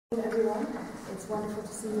Everyone, it's wonderful to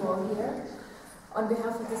see you all here. On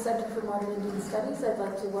behalf of the Center for Modern Indian Studies, I'd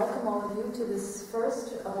like to welcome all of you to this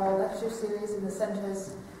first of our lecture series in the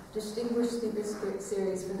Center's Distinguished Speakers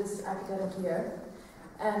series for this academic year,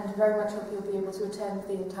 and very much hope you'll be able to attend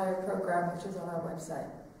the entire program, which is on our website.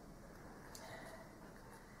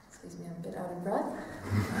 Excuse me, I'm a bit out of breath.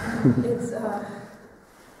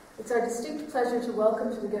 It's our distinct pleasure to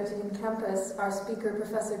welcome to the Göttingen campus our speaker,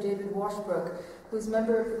 Professor David Washbrook, who's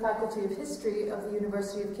member of the Faculty of History of the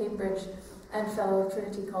University of Cambridge and Fellow of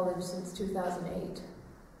Trinity College since 2008.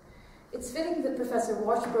 It's fitting that Professor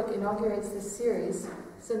Washbrook inaugurates this series,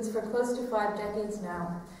 since for close to 5 decades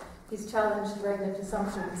now, he's challenged regnant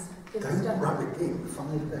assumptions in the study. Don't rub it in,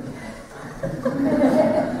 5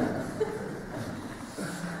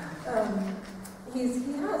 days.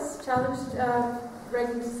 He has challenged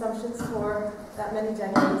regnant assumptions for that many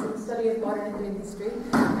decades in the study of modern Indian history,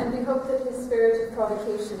 and we hope that his spirit of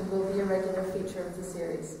provocation will be a regular feature of the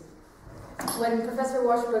series. When Professor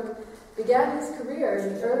Washbrook began his career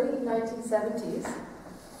in the early 1970s,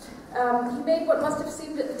 he made what must have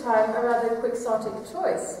seemed at the time a rather quixotic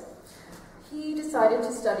choice. He decided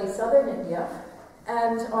to study southern India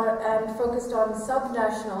and focused on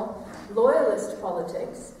subnational loyalist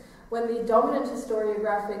politics when the dominant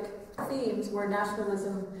historiographic themes were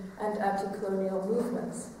nationalism and anti-colonial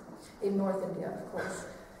movements in North India, of course.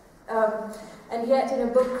 And yet, in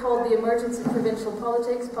a book called The Emergence of Provincial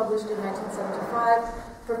Politics, published in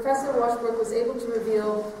 1975, Professor Washbrook was able to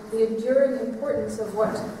reveal the enduring importance of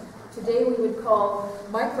what today we would call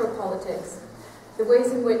micropolitics, the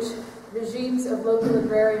ways in which regimes of local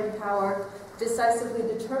agrarian power decisively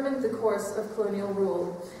determined the course of colonial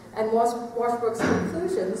rule. And Washbrook's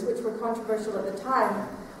conclusions, which were controversial at the time,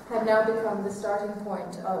 have now become the starting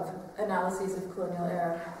point of analyses of colonial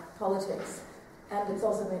era politics. And it's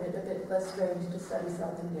also made it a bit less strange to study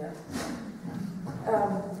South India.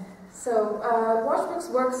 Washbrook's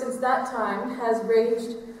work since that time has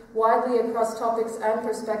ranged widely across topics and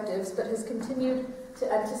perspectives, but has continued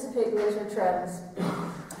to anticipate later trends.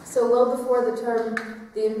 So well before the term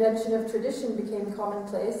the invention of tradition became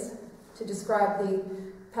commonplace to describe the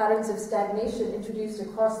patterns of stagnation introduced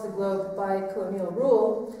across the globe by colonial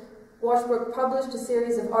rule, Washbrook published a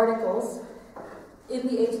series of articles in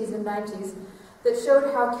the 80s and 90s that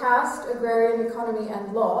showed how caste, agrarian economy,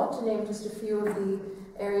 and law, to name just a few of the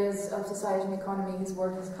areas of society and economy his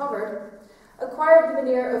work has covered, acquired the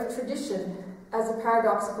veneer of tradition as a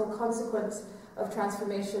paradoxical consequence of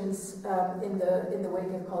transformations in the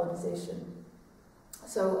wake of colonization.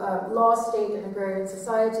 So, Law, State, and Agrarian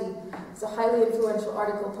Society is a highly influential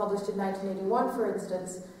article published in 1981, for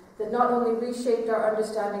instance, that not only reshaped our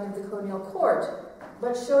understanding of the colonial court,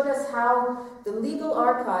 but showed us how the legal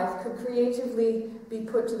archive could creatively be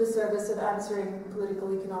put to the service of answering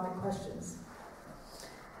political economic questions.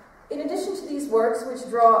 In addition to these works, which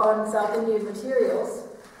draw on South Indian materials,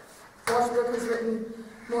 Washbrook has written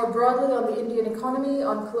more broadly on the Indian economy,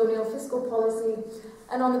 on colonial fiscal policy,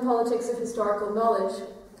 and on the politics of historical knowledge.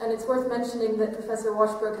 And it's worth mentioning that Professor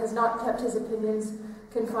Washbrook has not kept his opinions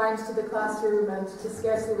confined to the classroom and to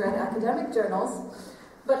scarcely read academic journals,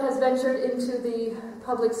 but has ventured into the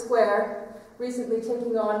public square, recently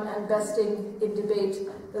taking on and besting in debate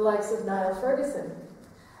the likes of Niall Ferguson.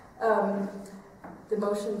 The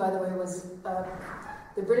motion, by the way, was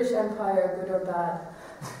the British Empire, good or bad?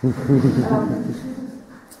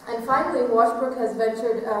 And finally, Washbrook has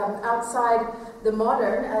ventured outside the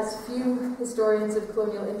modern, as few historians of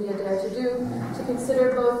colonial India dare to do, to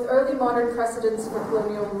consider both early modern precedents for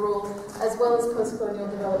colonial rule as well as post-colonial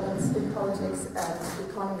developments in politics and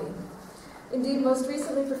economy. Indeed, most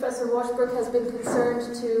recently, Professor Washbrook has been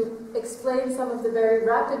concerned to explain some of the very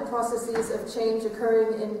rapid processes of change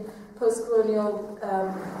occurring in post-colonial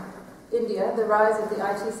India, the rise of the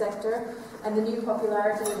IT sector, and the new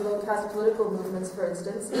popularity of low-caste political movements, for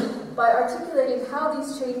instance, by articulating how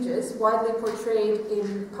these changes, widely portrayed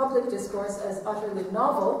in public discourse as utterly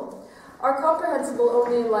novel, are comprehensible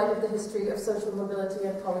only in light of the history of social mobility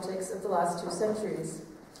and politics of the last 2 centuries.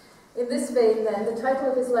 In this vein, then, the title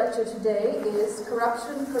of his lecture today is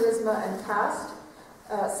Corruption, Charisma, and Caste,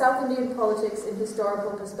 South Indian Politics in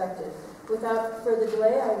Historical Perspective. Without further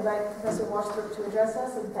delay, I invite Professor Washbrook to address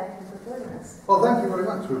us, and thank you for joining us. Well, thank you very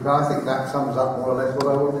much, Ruth. I think that sums up more or less what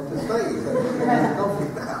I wanted to say.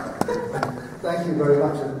 Thank you very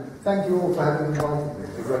much, and thank you all for having invited me.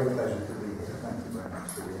 It's a great pleasure to be here. Thank you very much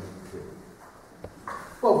for the invitation.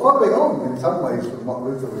 Well, following on in some ways from what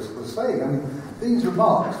Ruth was saying, I mean, these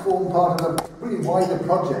remarks form part of a pretty wider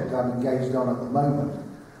project I'm engaged on at the moment,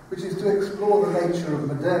 which is to explore the nature of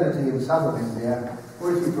modernity in southern India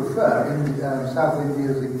or if you prefer, in South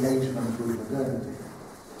India's engagement with modernity.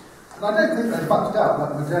 And I don't think there's much doubt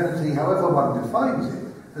that modernity, however one defines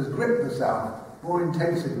it, has gripped the South more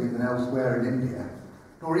intensively than elsewhere in India,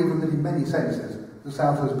 nor even that in many senses the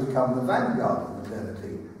South has become the vanguard of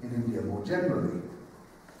modernity in India more generally.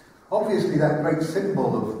 Obviously, that great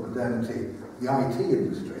symbol of modernity, the IT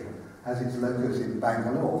industry, has its locus in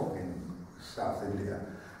Bangalore in South India,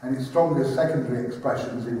 and its strongest secondary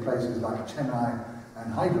expressions in places like Chennai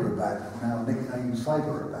and Hyderabad, now nicknamed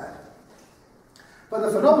Cyberabad. But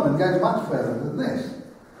the phenomenon goes much further than this.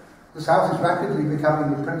 The South is rapidly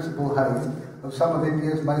becoming the principal home of some of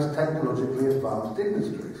India's most technologically advanced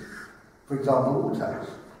industries. For example, autos.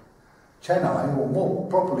 Chennai, or more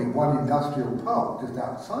properly one industrial park just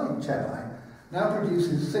outside Chennai, now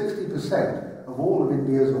produces 60% of all of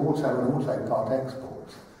India's auto and auto part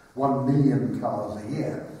exports, 1 million cars a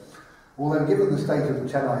year. Although given the state of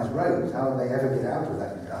Chennai's roads, how they ever get out of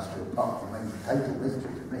that industrial park remains a total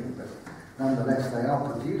mystery to me, but nonetheless they are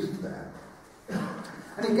produced there.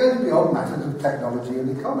 And it goes beyond matters of technology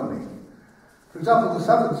and economy. For example, the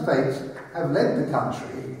southern states have led the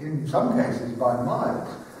country, in some cases by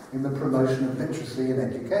miles, in the promotion of literacy and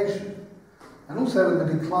education, and also in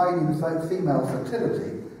the decline in female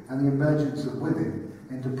fertility and the emergence of women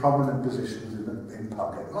into prominent positions in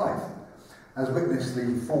public life, as witness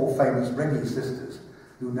the 4 famous Reggie sisters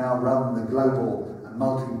who now run the global and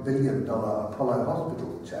multi-billion-dollar Apollo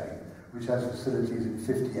hospital chain, which has facilities in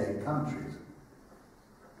 58 countries.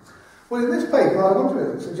 Well, in this paper I want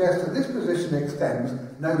to suggest that this position extends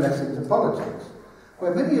no less into politics,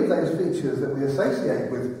 where many of those features that we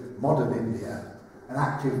associate with modern India, an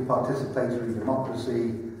active participatory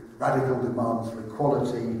democracy, radical demands for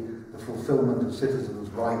equality, the fulfilment of citizens'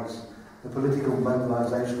 rights, the political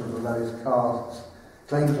mobilisation of the lowest castes,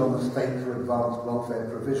 claims on the state for advanced welfare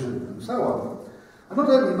provision, and so on, are not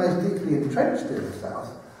only most deeply entrenched in the South,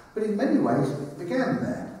 but in many ways began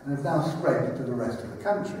there and have now spread to the rest of the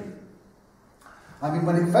country. I mean,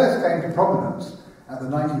 when it first came to prominence at the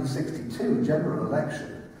 1962 general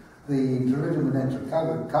election, the Dravidian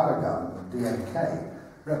Munnetra Kazhagam, DMK,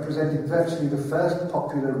 represented virtually the first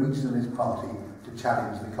popular regionalist party to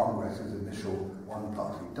challenge the Congress's initial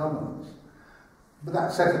one-party dominance. But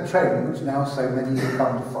that set a trend which now so many have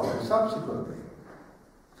come to follow subsequently.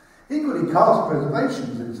 Equally, caste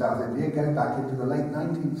preservations in South India go back into the late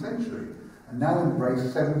 19th century and now embrace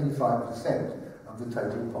 75% of the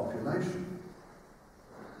total population.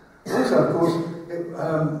 Also, of course,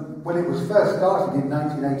 when it was first started in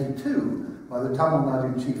 1982 by the Tamil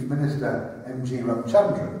Nadu Chief Minister M.G.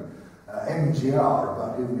 Ramchandran, MGR,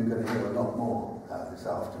 about whom you're going to hear a lot more this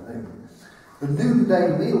afternoon, the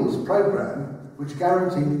Noonday Meals programme, which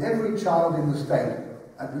guaranteed every child in the state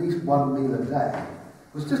at least 1 meal a day,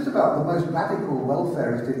 was just about the most radical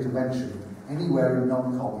welfarist intervention anywhere in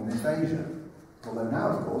non-communist Asia. Although now,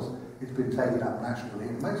 of course, it's been taken up nationally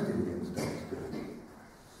in most Indian states too.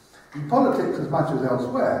 In politics, as much as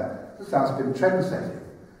elsewhere, the South's been trend-setting,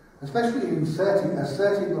 especially in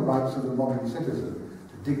asserting the rights of the modern citizen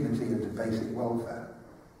to dignity and to basic welfare.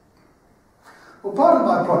 Well, part of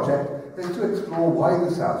my project is to explore why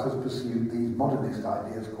the South has pursued these modernist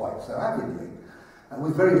ideas quite so avidly, and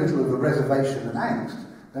with very little of the reservation and angst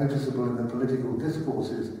noticeable in the political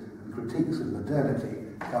discourses and critiques of modernity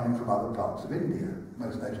coming from other parts of India,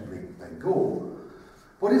 most notably Bengal.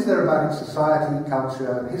 What is there about its society,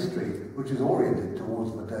 culture, and history which is oriented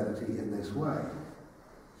towards modernity in this way?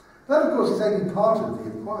 That, of course, is only part of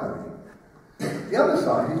the inquiry. The other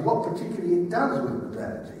side is what particularly it does with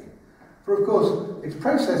modernity. For, of course, its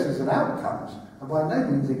processes and outcomes are by no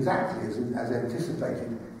means exactly as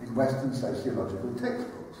anticipated in Western sociological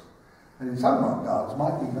textbooks, and in some regards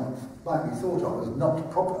might be thought of as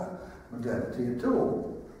not proper modernity at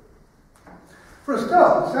all. For a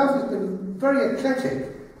start, the South has been very eclectic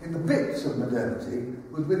in the bits of modernity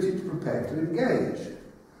with which it's prepared to engage.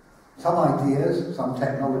 Some ideas, some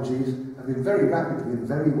technologies have been very rapidly and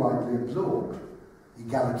very widely absorbed.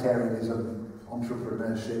 Egalitarianism,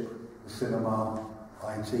 entrepreneurship, the cinema,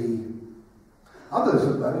 IT. Others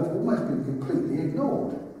of them have almost been completely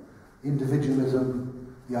ignored.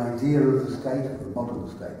 Individualism, the idea of the state, of the modern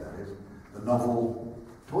state that is, the novel,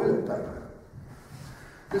 toilet paper.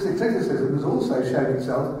 This eclecticism has also shown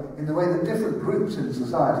itself in the way that different groups in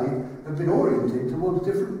society have been oriented towards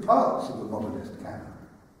different parts of the modernist canon.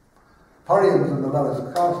 Parians and the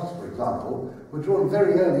lowest castes, for example, were drawn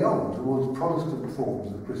very early on towards Protestant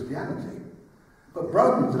forms of Christianity. But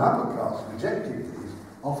Brahmins and upper castes rejected these,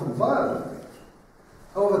 often violently.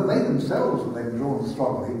 However, they themselves were then drawn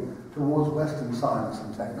strongly towards Western science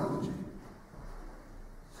and technology.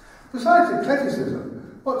 Besides eclecticism,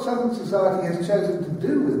 what Southern society has chosen to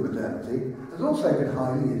do with modernity has also been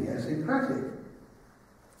highly idiosyncratic.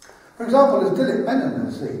 For example, as Dilip Menon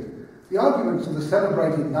has seen, the arguments of the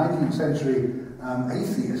celebrated 19th century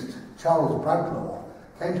atheist Charles Bradlaugh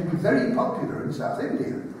came to be very popular in South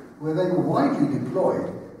India, where they were widely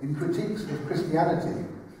deployed in critiques of Christianity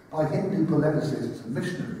by Hindu polemicists and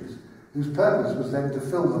missionaries, whose purpose was then to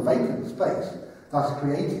fill the vacant space thus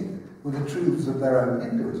created with the truths of their own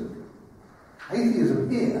Hinduism. Atheism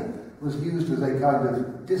here was used as a kind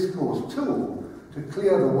of discourse tool to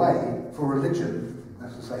clear the way for religion,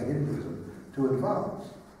 that's to say Hinduism, to advance.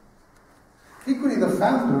 Equally, the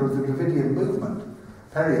founder of the Dravidian movement,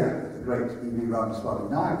 Periyar, the great E.V. Ramaswamy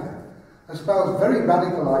Nayaka, espoused very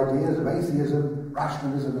radical ideas of atheism,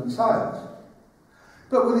 rationalism and science,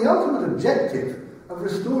 but with the ultimate objective of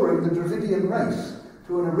restoring the Dravidian race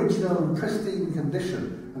to an original and pristine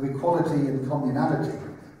condition of equality and communality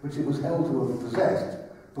which it was held to have possessed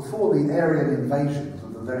before the Aryan invasions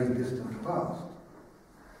of the very distant past.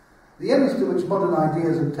 The ends to which modern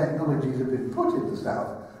ideas and technologies have been put in the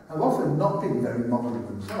South have often not been very modern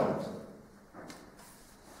themselves.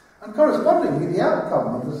 And correspondingly, the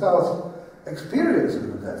outcome of the South's experience of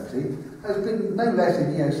modernity has been no less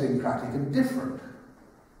idiosyncratic and different.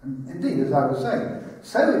 And indeed, as I was saying,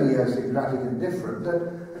 so idiosyncratic and different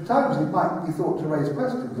that at times it might be thought to raise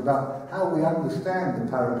questions about how we understand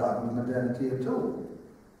the paradigm of modernity at all.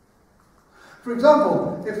 For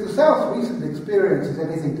example, if the South's recent experience is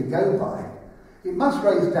anything to go by, it must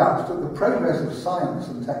raise doubts that the progress of science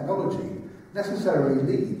and technology necessarily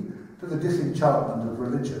lead to the disenchantment of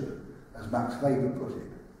religion, as Max Weber put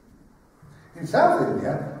it. In South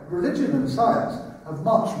India, religion and science have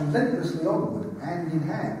marched relentlessly onward, hand in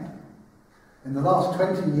hand. In the last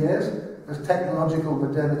 20 years, as technological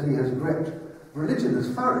modernity has gripped, religion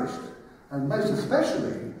has flourished, and most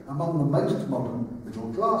especially among the most modern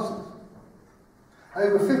middle classes.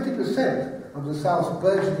 Over 50% of the South's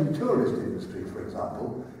burgeoning tourist industry, for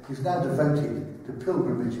example, is now devoted to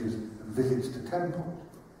pilgrimages and visits to temples.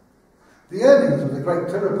 The earnings of the great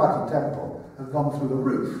Tirupati temple have gone through the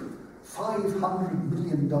roof, $500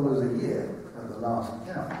 million a year at the last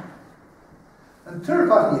count. And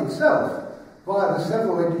Tirupati itself, via the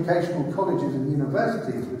several educational colleges and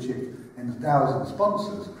universities which it endows and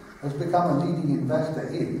sponsors, has become a leading investor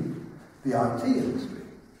in the IT industry.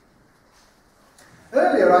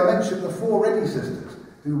 Earlier I mentioned the four Reddy sisters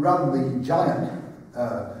who run the giant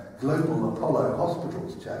global Apollo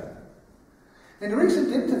hospitals chain. In a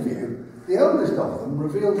recent interview, the oldest of them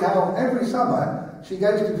revealed how every summer she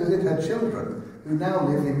goes to visit her children who now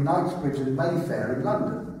live in Knightsbridge and Mayfair in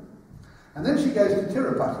London. And then she goes to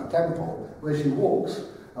Tirupati temple, where she walks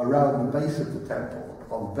around the base of the temple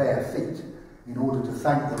on bare feet in order to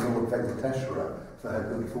thank the Lord Venkateshwara for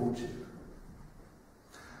her good fortune.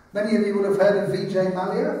 Many of you will have heard of Vijay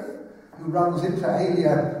Mallya, who runs inter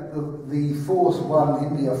alia the Force One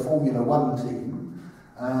India Formula One team,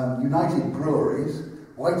 United Breweries,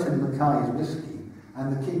 White and Mackay's Whisky,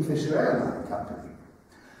 and the Kingfisher Airline Company.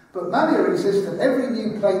 But Mallya insists that every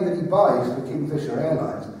new plane that he buys for Kingfisher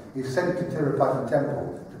Airlines is sent to Tirupati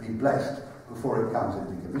Temple to be blessed before it comes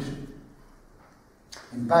into commission.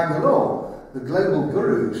 In Bangalore, the global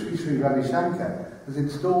guru, Sri Sri Ravi Shankar, has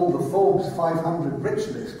installed the Forbes 500 rich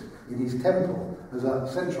list in his temple as a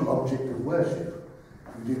central object of worship.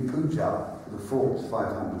 We do puja for the Forbes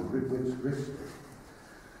 500 rich list.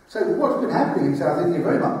 So what's been happening in South India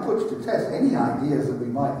very much puts to test any ideas that we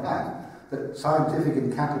might have that scientific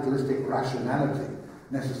and capitalistic rationality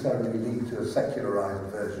necessarily lead to a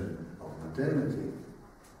secularized version of modernity.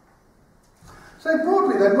 So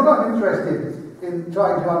broadly then, what I'm interested in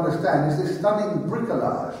trying to understand is this stunning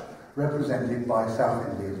bricolage represented by South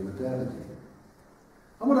India's modernity.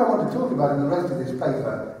 And what I want to talk about in the rest of this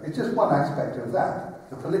paper is just one aspect of that,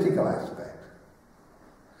 the political aspect.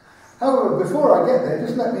 However, before I get there,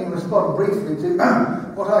 just let me respond briefly to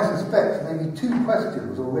what I suspect may be two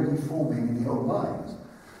questions already forming in your minds.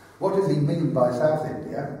 What does he mean by South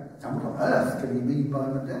India, and what on earth can he mean by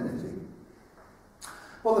modernity?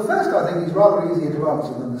 Well, the first I think is rather easier to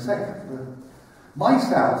answer than the second. My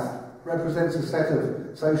South represents a set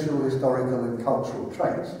of social, historical and cultural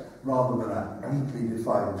traits rather than a neatly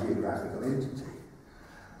defined geographical entity.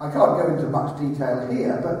 I can't go into much detail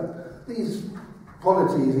here, but these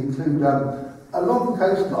qualities include a long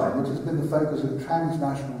coastline which has been the focus of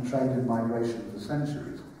transnational trade and migration for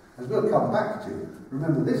centuries. As we'll come back to,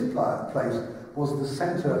 remember this place was the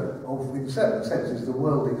centre of, in certain senses, the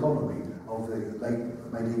world economy of the late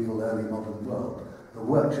medieval, early modern world, the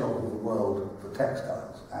workshop of the world for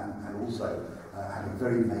textiles, and also had a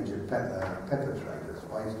very major pepper trade, a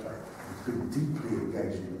spice trade, and been deeply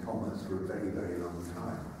engaged in commerce for a very, very long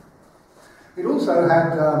time. It also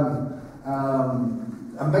had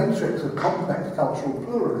a matrix of complex cultural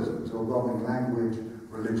pluralisms involving language,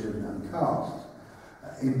 religion and caste,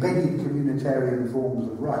 embedded communitarian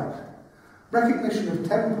forms of right, recognition of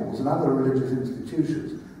temples and other religious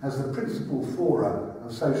institutions as the principal fora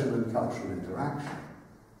of social and cultural interaction.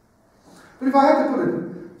 But if I had to put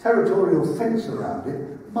a territorial fence around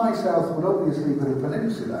it, my south would obviously be a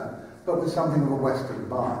peninsula, but with something of a western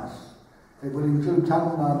bias. It would include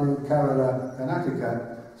Tamil Nadu, Kerala,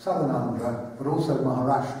 Karnataka, southern Andhra, but also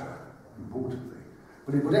Maharashtra, importantly.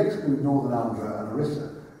 But it would exclude northern Andhra and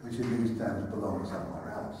Orissa, which in these terms belong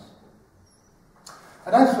somewhere else.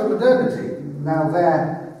 And as for modernity, now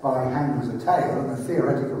thereby hangs a tale, and a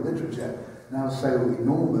theoretical literature now so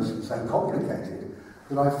enormous and so complicated,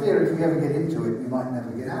 that I fear if we ever get into it, we might never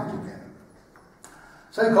get out again.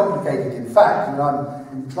 So complicated, in fact, that I'm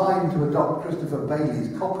inclined to adopt Christopher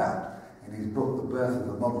Bailey's cop-out in his book, The Birth of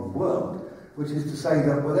the Modern World, which is to say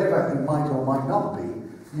that whatever it might or might not be,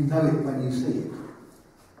 you know it when you see it.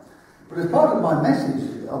 But as part of my message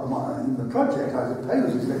in the project, I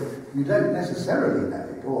suppose, is that you don't necessarily know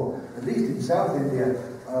it, or at least in South India,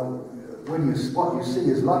 what you see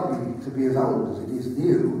is likely to be as old as it is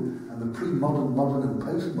new, and the pre-modern, modern and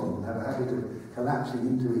post-modern have a habit of collapsing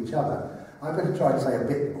into each other. I better try and say a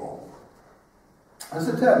bit more. As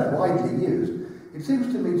the term is widely used, it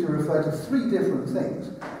seems to me to refer to three different things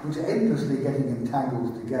which are endlessly getting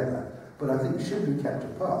entangled together, but I think should be kept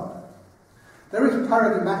apart. There is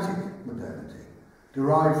paradigmatic modernity,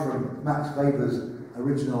 derived from Max Weber's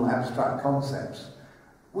original abstract concepts,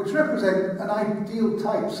 which represent an ideal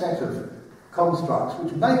type set of constructs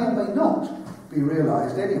which may or may not be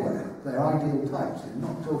realised anywhere. They're ideal types. You're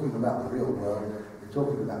not talking about the real world, you're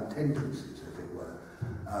talking about tendencies, as it were.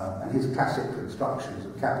 And his classic constructions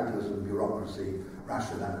of capitalism, bureaucracy,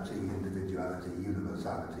 rationality, individuality,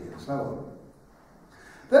 universality, and so on.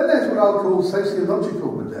 Then there's what I'll call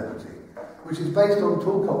sociological modernity, which is based on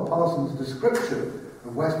Tulkop Parsons' description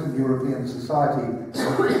of Western European society as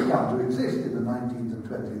it had come to exist in the 19th and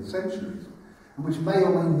 20th centuries, and which may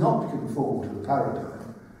or may not conform to the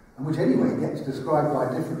paradigm, and which anyway gets described by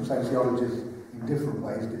different sociologists in different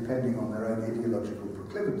ways depending on their own ideological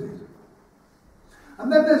proclivities.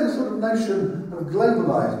 And then there's a sort of notion of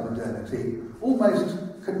globalised modernity, almost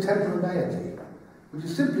contemporaneity, which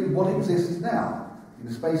is simply what exists now in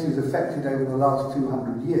the spaces affected over the last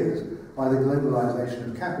 200 years by the globalisation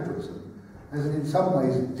of capitalism, as in some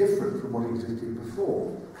ways different from what existed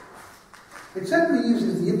before. It certainly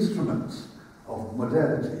uses the instruments of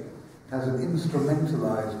modernity. It has an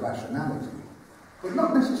instrumentalised rationality, but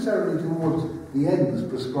not necessarily towards the ends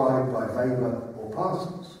prescribed by Weber or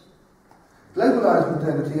Parsons. Globalised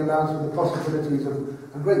modernity allows for the possibilities of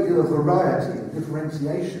a great deal of variety and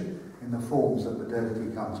differentiation in the forms that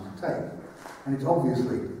modernity comes to take. And it's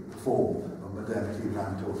obviously the form of modernity that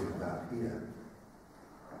I'm talking about here.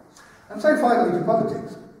 And so finally to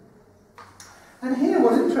politics. And here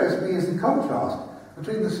what interests me is the contrast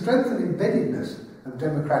between the strength and embeddedness of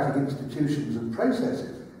democratic institutions and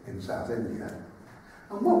processes in South India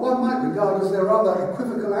and what one might regard as their rather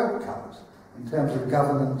equivocal outcomes in terms of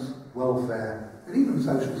governance, welfare, and even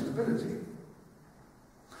social stability.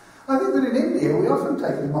 I think that in India we often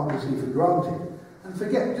take democracy for granted and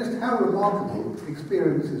forget just how remarkable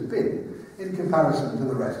experience has been in comparison to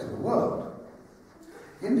the rest of the world.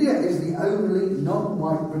 India is the only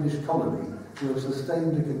non-white British colony to have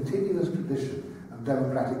sustained a continuous tradition of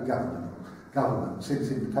democratic government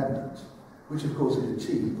since independence, which of course it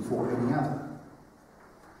achieved before any other.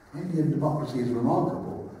 Indian democracy is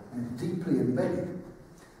remarkable and it's deeply embedded.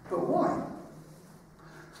 But why?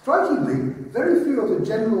 Strikingly, very few of the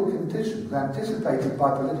general conditions anticipated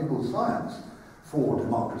by political science for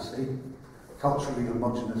democracy, culturally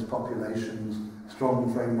homogeneous populations,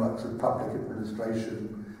 strong frameworks of public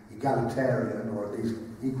administration, egalitarian or at least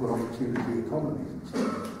equal opportunity economies and so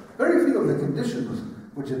on. Very few of the conditions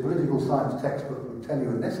which a political science textbook would tell you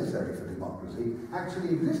are necessary for democracy actually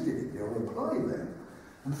existed in India or apply there.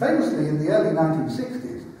 And famously in the early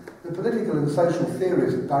 1960s, the political and social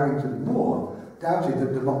theorist Barrington Moore doubted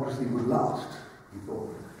that democracy would last. He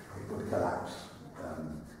thought it would collapse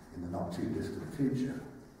in the not too distant future.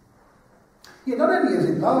 Yet not only has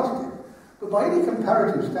it lasted, but by any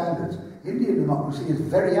comparative standards, Indian democracy is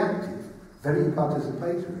very active, very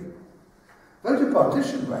participatory. Voter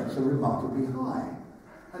partition rates are remarkably high,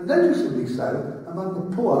 and noticeably so among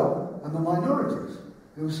the poor and the minorities,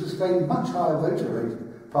 who have sustained much higher voter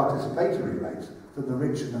participatory rates than the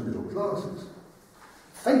rich and the middle classes.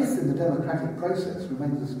 Faith in the democratic process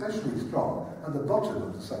remains especially strong at the bottom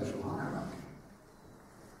of the social hierarchy.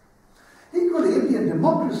 Equally, Indian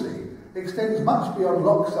democracy extends much beyond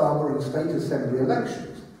Lok Sabha and state assembly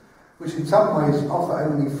elections, which in some ways offer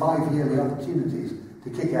only 5 yearly opportunities to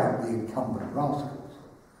kick out the incumbent rascals.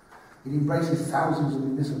 It embraces thousands of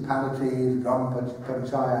municipalities, gram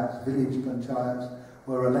panchayats, village panchayats,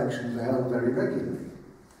 where elections are held very regularly.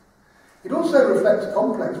 It also reflects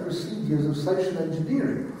complex procedures of social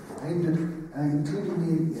engineering aimed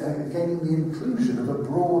at gaining the inclusion of a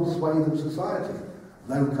broad swathe of society,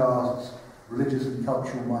 low castes, religious and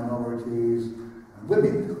cultural minorities, and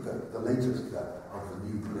women, the latest of the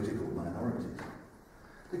new political minorities.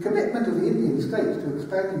 The commitment of the Indian state to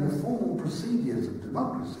expanding the formal procedures of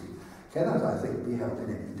democracy cannot, I think, be held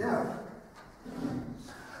in any doubt.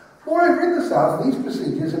 Moreover, in the South, these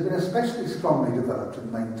procedures have been especially strongly developed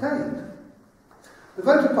and maintained. The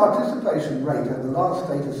voter participation rate at the last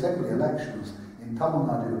state assembly elections in Tamil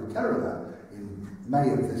Nadu and Kerala in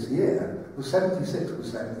May of this year was 76%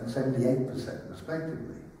 and 78%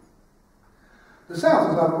 respectively. The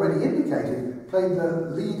South, as I've already indicated, played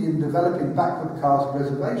the lead in developing backward caste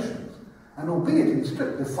reservations, and albeit in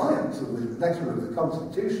strict defiance of the letter of the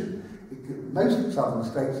Constitution, most southern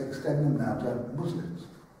states extend them now to Muslims.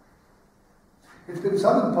 It's been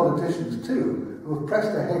southern politicians, too, who have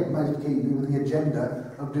pressed ahead most keenly with the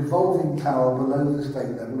agenda of devolving power below the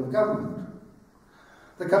state level of government.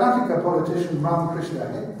 The Karnataka politician Ramakrishna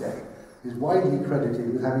Hegde is widely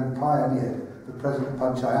credited with having pioneered the present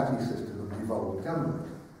panchayati system of devolved government,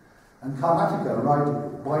 and Karnataka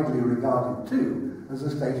widely regarded, too, as the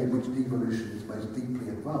state in which devolution is most deeply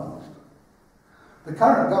advanced. The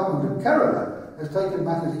current government of Kerala has taken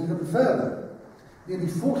matters even further. Nearly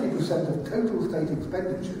 40% of total state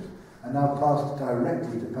expenditures are now passed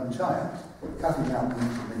directly to panchayats, cutting out the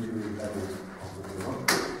intermediary levels of the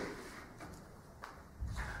bureaucracy.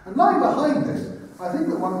 And lying behind this, I think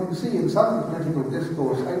that one can see in some political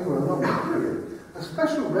discourse over a long period a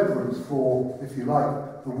special reverence for, if you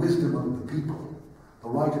like, the wisdom of the people, the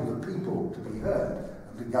right of the people to be heard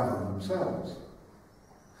and to govern themselves.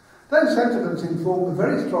 Those sentiments informed the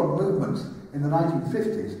very strong movements in the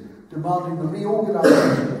 1950s demanding the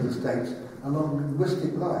reorganisation of the states along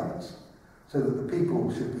linguistic lines, so that the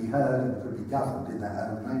people should be heard and could be governed in their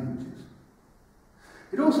own languages.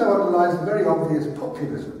 It also underlies the very obvious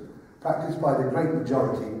populism practiced by the great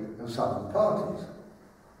majority of southern parties.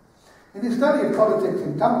 In his study of politics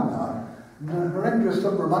in Tamil Nadu, Narendra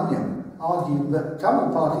Subramaniam argued that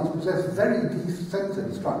Tamil parties possess very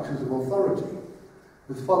decentered structures of authority,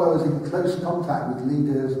 with followers in close contact with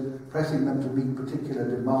leaders, pressing them to meet particular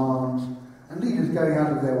demands, and leaders going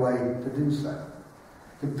out of their way to do so,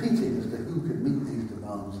 competing as to who can meet these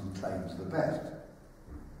demands and claims the best.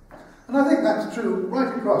 And I think that's true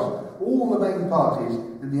right across all the main parties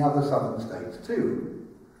in the other southern states too,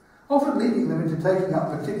 often leading them into taking up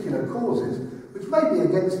particular causes which may be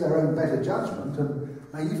against their own better judgment and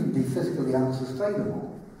may even be fiscally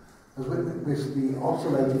unsustainable, as witness the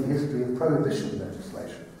oscillating history of prohibition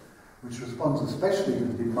legislation, which responds especially to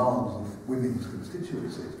the demands of women's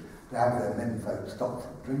constituencies to have their menfolk stop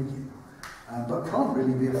from drinking, but can't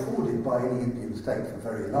really be afforded by any Indian state for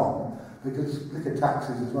very long, because liquor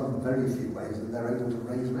taxes is one of the very few ways that they're able to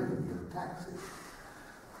raise revenue of taxes.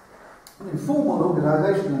 And in formal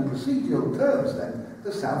organisation and procedural terms, then,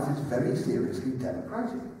 the South is very seriously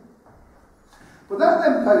democratic. But that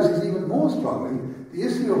then poses even more strongly the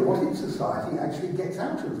issue of what in society actually gets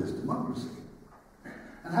out of this democracy,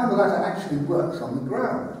 and how the latter actually works on the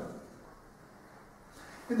ground.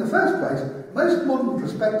 In the first place, most modern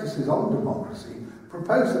prospectuses on democracy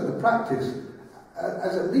propose that the practice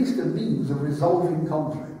as at least a means of resolving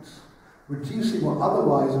conflicts, reducing what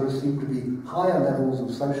otherwise are assumed to be higher levels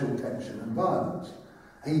of social tension and violence,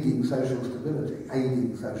 aiding social stability,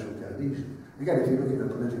 aiding social cohesion. Again, if you look at a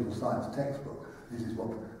political science textbook, this is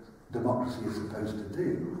what democracy is supposed to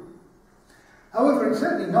do. However, it's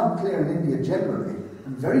certainly not clear in India generally,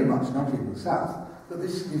 and very much not in the South, that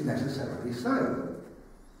this is necessarily so.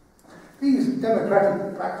 These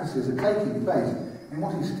democratic practices are taking place in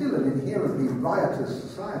what is still an inherently riotous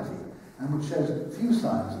society, and which shows few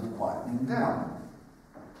signs of quietening down.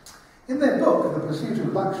 In their book, The Pursuit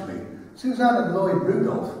of Lakshmi, Suzanne and Lloyd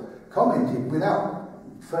Rudolph commented without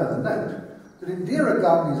further note that Indira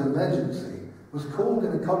Gandhi's emergency was called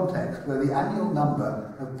in a context where the annual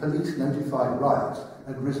number of police-notified riots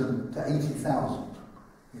had risen to 80,000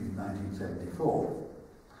 in 1974,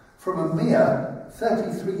 from a mere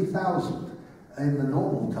 33,000 in the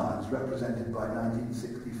normal times represented by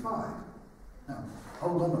 1965. Now,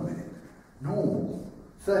 hold on a minute. Normal,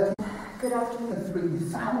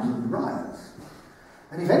 33,000 riots.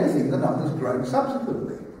 And if anything, the number's grown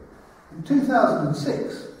subsequently. In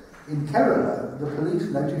 2006, In Kerala, the police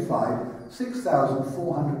notified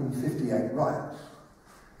 6,458 riots.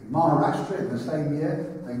 In Maharashtra, in the same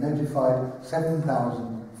year, they notified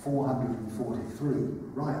 7,443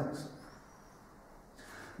 riots.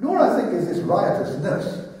 Nor, I think, is this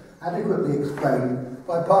riotousness adequately explained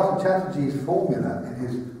by Partha Chatterjee's formula in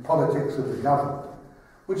his Politics of the Governed,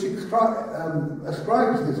 which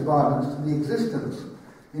ascribes this violence to the existence,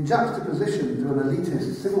 in juxtaposition to an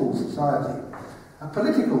elitist civil society, a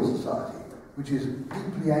political society which is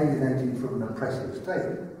deeply alienated from an oppressive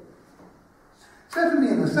state.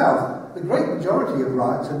 Certainly in the South, the great majority of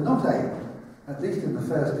riots are not aimed, at least in the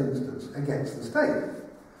first instance, against the state.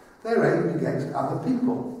 They're aimed against other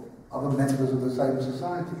people, other members of the same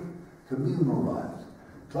society, communal riots,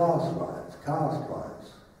 class riots, caste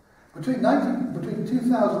riots. Between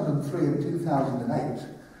 2003 and 2008,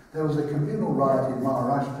 there was a communal riot in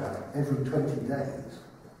Maharashtra every 20 days.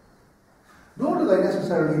 Nor do they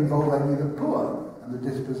necessarily involve only the poor and the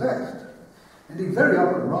dispossessed. Indeed, very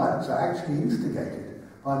often riots are actually instigated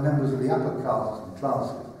by members of the upper castes and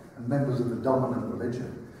classes and members of the dominant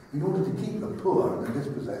religion in order to keep the poor and the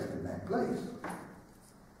dispossessed in their place.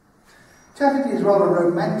 Chatterjee's rather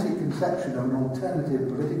romantic conception of an alternative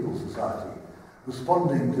political society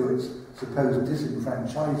responding to its supposed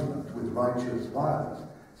disenfranchisement with righteous violence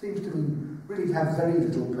seems to me really to have very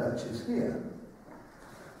little purchase here.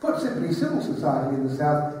 Put simply, civil society in the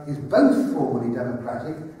South is both formally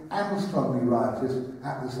democratic and strongly riotous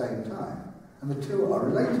at the same time, and the two are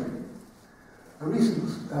related. A recent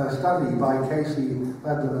study by Caste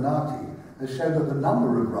has shown that the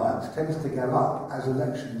number of riots tends to go up as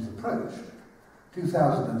elections approach.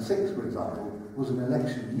 2006, for example, was an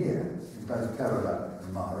election year in both Kerala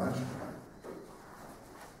and Maharashtra.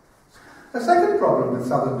 A second problem with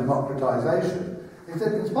Southern democratisation is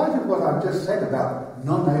that in spite of what I've just said about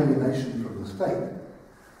non-alienation from the state,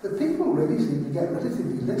 the people really seem to get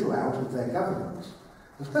relatively little out of their governments,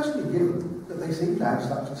 especially given that they seem to have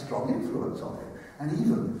such a strong influence on it, and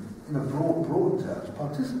even, in a broad terms,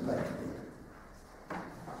 participate in it.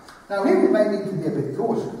 Now here we may need to be a bit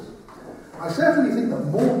cautious. I certainly think that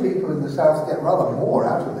more people in the South get rather more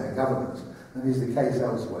out of their governments than is the case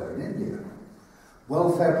elsewhere in India.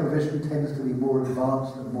 Welfare provision tends to be more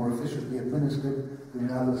advanced and more efficiently administered than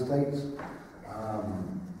in other states.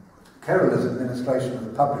 Kerala's administration of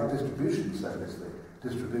the public distribution service, the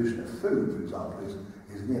distribution of food, for example,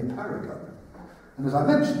 is near paragon. And as I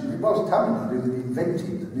mentioned, it was Tamil Nadu that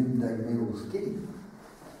invented the noonday meal scheme.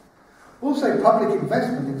 Also, public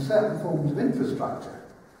investment in certain forms of infrastructure,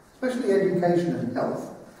 especially education and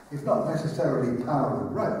health, if not necessarily power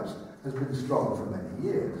and roads, has been strong for many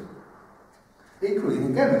years. Equally, and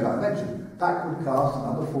again, as I mentioned, backward caste and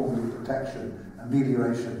other forms of protection,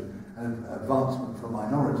 amelioration and advancement for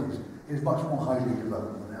minorities is much more highly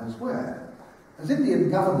developed than elsewhere. As Indian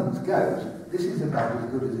governance goes, this is about as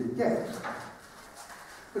good as it gets.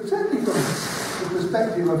 But certainly from the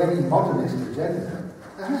perspective of any modernist agenda,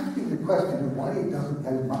 there has to be the question of why it doesn't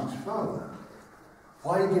go much further.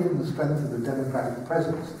 Why, given the strength of the democratic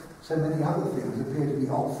presence, so many other things appear to be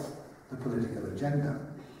off the political agenda.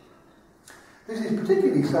 This is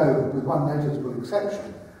particularly so, with one noticeable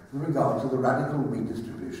exception, with regard to the radical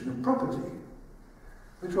redistribution of property,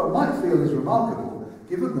 which one might feel is remarkable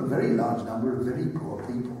given the very large number of very poor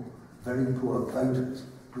people, very poor voters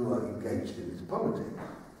who are engaged in this politics.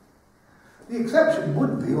 The exception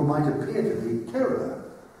would be, or might appear to be, Kerala,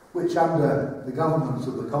 which under the governments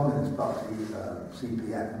of the Communist Party,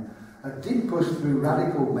 CPM, did push through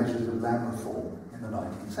radical measures of land reform in the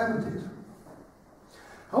 1970s.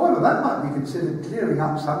 However, that might be considered clearing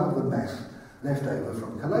up some of the mess left over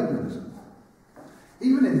from colonialism.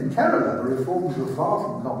 Even in Kerala, the reforms were far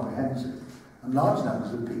from comprehensive, and large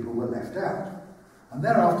numbers of people were left out. And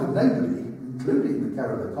thereafter, nobody, including the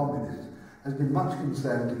Kerala communists, has been much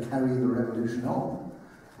concerned to carry the revolution on.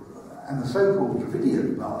 And the so-called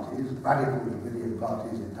Dravidian parties, radical Dravidian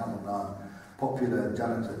parties in Tamil Nadu, popular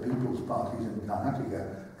Janata People's Parties in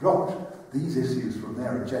Karnataka, dropped these issues from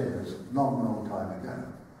their agendas long, long time ago.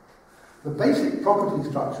 The basic property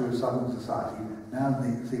structure of southern society now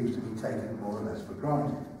seems to be taken more or less for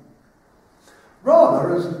granted.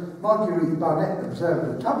 Rather, as Marguerite Barnett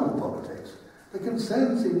observed of Tamil politics, the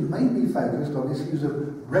concern seems mainly focused on issues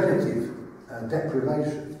of relative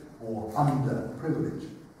deprivation or underprivilege,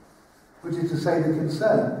 which is to say the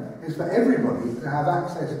concern is for everybody to have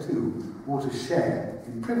access to or to share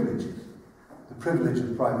in privileges, the privilege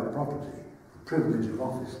of private property, the privilege of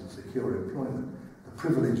office and secure employment, the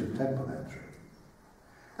privilege of temple entry.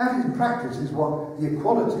 That in practice is what the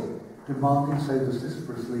equality demanded so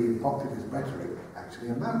vociferously in populist rhetoric actually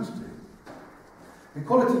amounts to.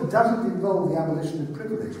 Equality doesn't involve the abolition of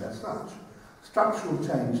privilege as such. Structural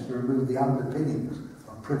change to remove the underpinnings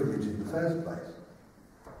of privilege in the first place.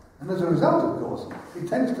 And as a result, of course, it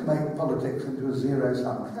tends to make politics into a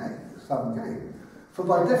zero-sum game. For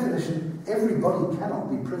by definition, everybody cannot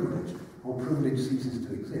be privileged, or privilege ceases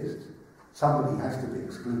to exist. Somebody has to be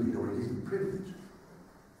excluded, or it isn't privilege.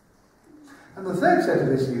 And the third set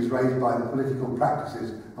of issues raised by the political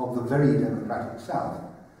practices of the very democratic South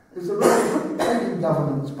is the role of taking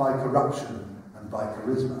governance by corruption and by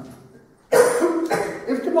charisma.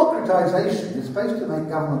 If democratisation is supposed to make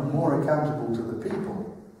government more accountable to the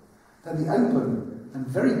people, then the open and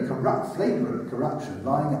very flagrant corruption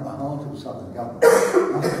lying at the heart of Southern government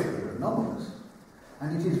must appear anomalous.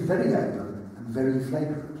 And it is very open and very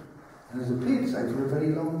flagrant, and has appeared so for a very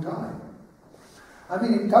long time. I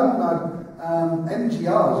mean, in Tamil Nadu,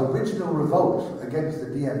 MGR's original revolt against the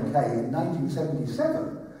DMK in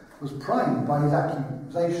 1977 was primed by his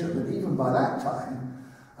accusation that even by that time,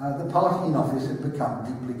 the party in office had become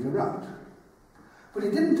deeply corrupt. But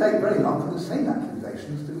it didn't take very long for the same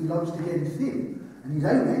accusations to be lodged against him and his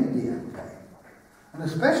own DMK, and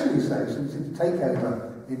especially so since its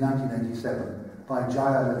takeover in 1987 by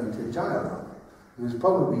Jayalalitha Jayaram, who has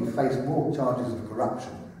probably faced more charges of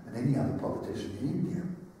corruption than any other politician in India.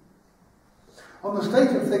 On the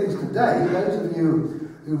state of things today, those of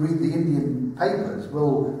you who read the Indian papers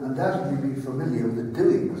will undoubtedly be familiar with the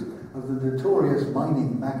doings of the notorious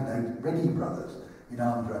mining magnate Reddy brothers in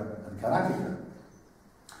Andhra and Karnataka.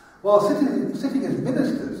 While sitting as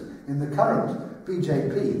ministers in the current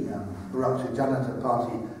BJP, Bharatiya Janata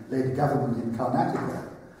Party-led government in Karnataka,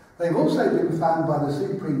 they've also been found by the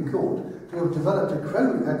Supreme Court to have developed a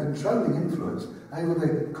controlling influence over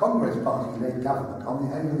the Congress Party-led government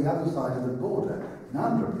over the other side of the border in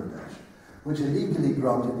Andhra Pradesh, which illegally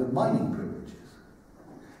granted them mining privileges.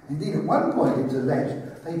 Indeed, at one point it's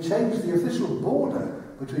alleged they changed the official border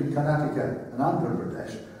between Karnataka and Andhra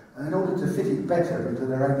Pradesh in order to fit it better into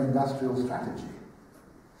their own industrial strategy.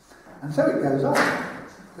 And so it goes on.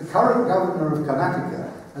 The current governor of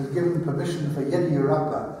Karnataka has given permission for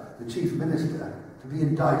Yediyurappa, the chief minister, to be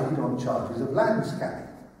indicted on charges of land scamming.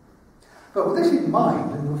 But with this in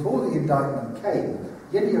mind, and before the indictment came,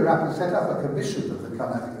 Yediyurappa set up a commission of the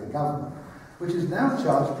Karnataka government, which has now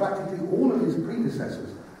charged practically all of his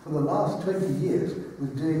predecessors for the last 20 years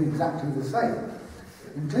with doing exactly the same,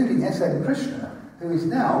 including S.N. Krishna, who is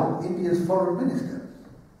now India's foreign minister.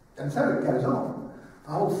 And so it goes on.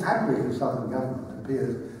 The whole fabric of southern government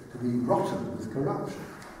appears to be rotten with corruption.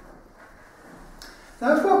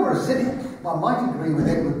 Now, if one were a cynic, one might agree with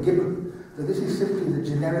Edward Gibbon that this is simply the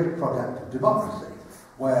generic product of democracy,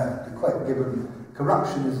 where, to quote Gibbon,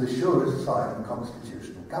 corruption is the surest sign of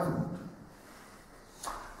constitutional government.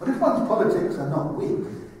 But if one's politics are not weak,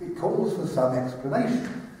 it calls for some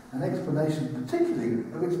explanation, an explanation particularly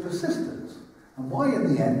of its persistence, and why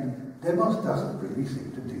in the end Demos doesn't really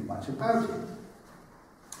seem to do much about it.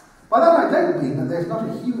 By that I don't mean that there's not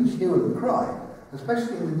a huge hue and cry,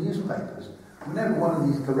 especially in the newspapers, whenever one of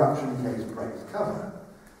these corruption case breaks cover,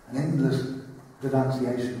 and endless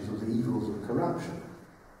denunciations of the evils of corruption.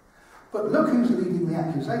 But look who's leading the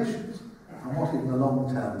accusations, and what in the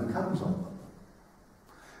long term becomes of them.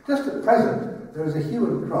 Just at present, there is a hue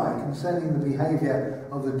and cry concerning the behaviour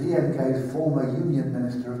of the DMK's former Union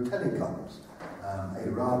Minister of Telecoms, A.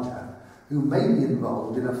 Raja, who may be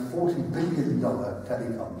involved in a $40 billion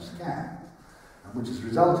telecom scam, which has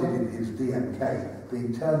resulted in his DMK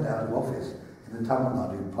being turned out of office in the Tamil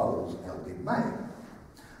Nadu polls held in May.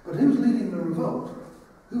 But who's leading the revolt?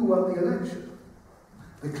 Who won the election?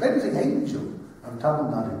 The cleansing angel of Tamil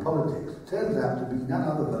Nadu politics turns out to be none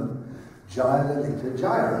other than Jayalalitha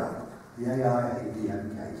Jayaram, the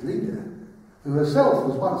AIA-DMK's leader, who herself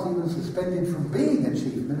was once even suspended from being a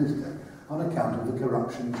chief minister on account of the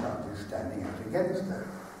corruption charges standing out against her.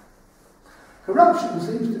 Corruption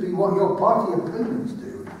seems to be what your party opponents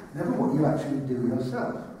do, never what you actually do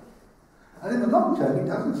yourself. And in the long term, it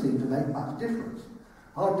doesn't seem to make much difference.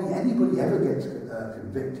 Hardly anybody ever gets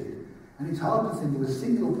convicted, and it's hard to think of a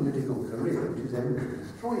single political career which has ever been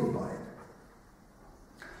destroyed by it.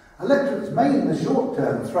 Electorates may, in the short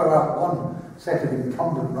term, throw out one set of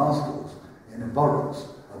incumbent rascals in abhorrence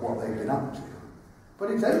of what they've been up to,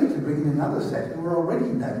 but it's only to bring in another set who are already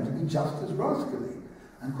known to be just as rascally,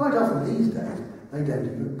 and quite often these days they don't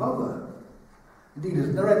even bother. Indeed, as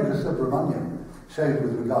Narendra Subramaniam showed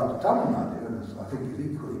with regard to Tamil Nadu, and as I think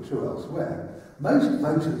is equally true elsewhere, most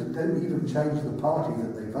voters don't even change the party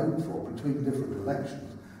that they vote for between different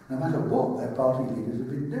elections, no matter what their party leaders have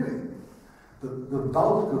been doing. The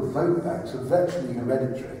bulk of vote banks are virtually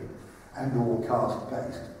hereditary and or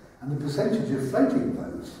caste-based, and the percentage of floating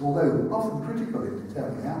votes, although often critical in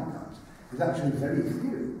determining outcomes, is actually very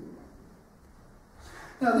few.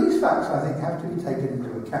 Now, these facts, I think, have to be taken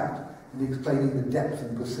into account in explaining the depth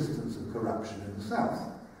and persistence of corruption in the South,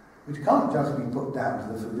 which can't just be put down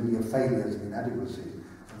to the familiar failures and inadequacies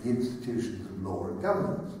of the institutions of law and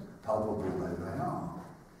governance, palpable though they are.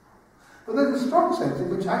 But there's a strong sense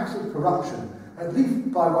in which acts of corruption, at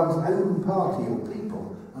least by one's own party or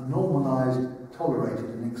people, are normalised, tolerated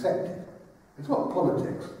and accepted. It's what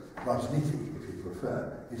politics, wasthe, if you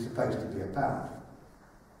prefer, is supposed to be about.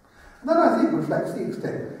 And that, I think, reflects the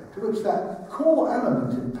extent to which that core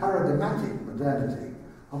element in paradigmatic modernity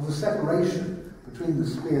of the separation between the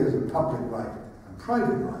spheres of public right and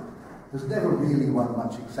private right has never really won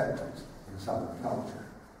much acceptance in Southern culture.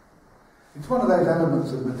 It's one of those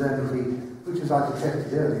elements of modernity which, as I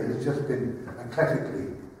suggested earlier, has just been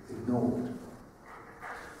eclectically ignored.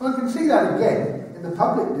 One can see that again in the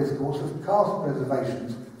public discourse of caste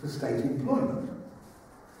reservations for state employment,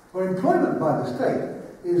 where employment by the state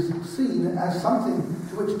is seen as something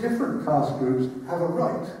to which different caste groups have a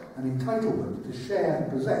right, an entitlement to share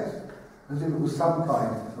and possess, as if it was some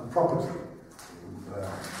kind of property that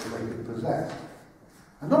they could possess.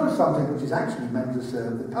 And not as something which is actually meant to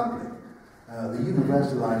serve the public, the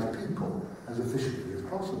universalised people, as efficiently as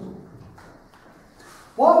possible.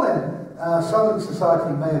 While then Southern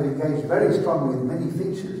society may have engaged very strongly with many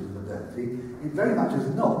features of modernity, it very much has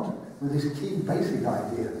not with this key basic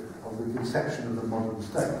idea of the conception of the modern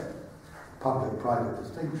state, public-private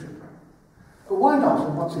distinction. But why not,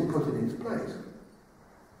 and what's it put in its place?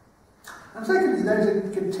 And secondly, there is a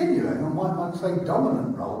continuing, and one might say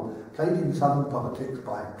dominant role played in Southern politics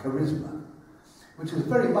by charisma, which has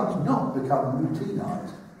very much not become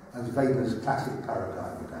routinized as Weber's classic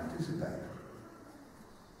paradigm would anticipate.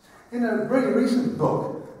 In a very recent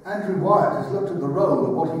book, Andrew Wyatt has looked at the role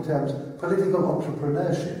of what he terms political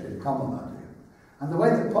entrepreneurship in Tamil Nadu, and the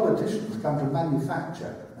way that politicians come to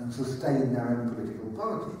manufacture and sustain their own political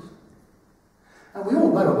parties. And we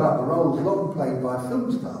all know about the roles long played by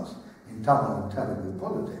film stars in Tamil and Telugu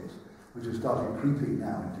politics, which have started creeping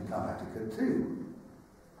now into Karnataka too.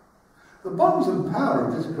 The bonds and power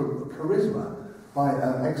of this charisma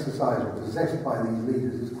exercised or possessed by these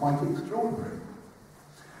leaders is quite extraordinary.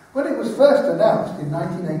 When it was first announced in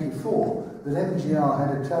 1984 that MGR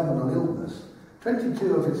had a terminal illness,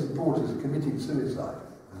 22 of his supporters committed suicide,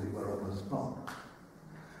 as it were, on the spot.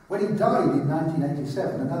 When he died in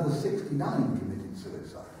 1987, another 69 committed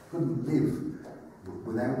suicide, couldn't live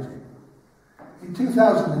without him. In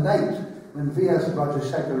 2008, when V.S.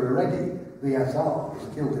 Rajashekara Reddy, VSR,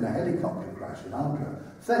 was killed in a helicopter crash in Andhra,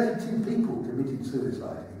 32 people committed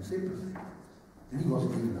suicide in sympathy, and he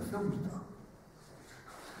wasn't even a film star.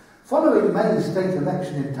 Following May's state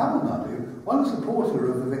election in Tamil Nadu, one supporter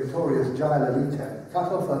of the victorious Jayalalitha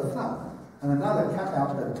cut off her thumb and another cut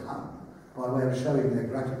out her tongue by way of showing their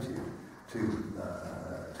gratitude to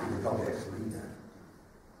the goddess leader.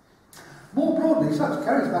 More broadly, such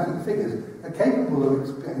charismatic figures are capable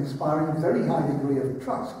of inspiring a very high degree of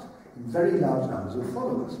trust in very large numbers of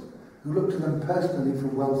followers who look to them personally for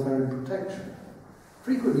welfare and protection,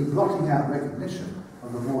 frequently blotting out recognition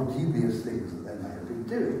of the more dubious things that they may have been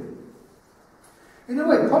doing. In a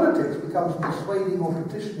way, politics becomes persuading or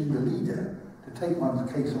petitioning the leader to take one's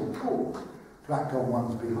case or cause, to act on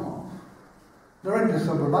one's behalf. Narendra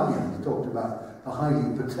Subramanian has talked about the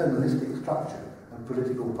highly paternalistic structure of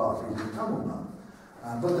political parties in Tamil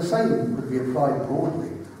Nadu, but the same could be applied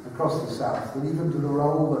broadly across the South, and even to the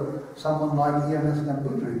role that someone like E.M.S.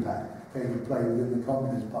 Nambudiripak came to play within the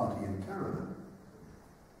Communist Party in Kerala.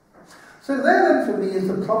 So there then for me is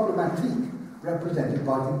the problematique represented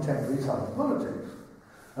by contemporary Southern politics.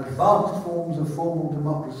 Advanced forms of formal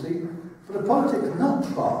democracy, but a politics not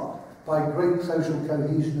sparked by great social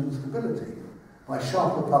cohesion and stability, by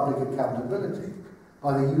sharper public accountability,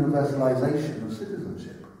 by the universalisation of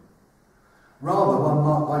citizenship. Rather, one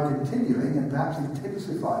marked by continuing and perhaps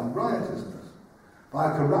intensifying riotousness, by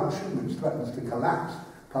a corruption which threatens to collapse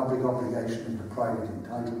public obligation into private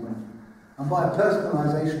entitlement, and by a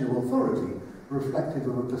personalisation of authority reflective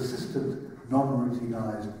of a persistent,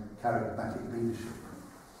 non-routinised, charismatic leadership.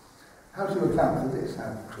 How to account for this?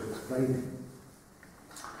 How to explain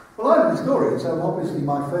it? Well, I'm a historian, so obviously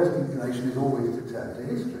my first inclination is always to turn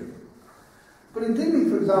to history. But in dealing,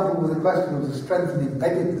 for example, with the question of the strength and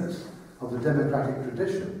embeddedness of the democratic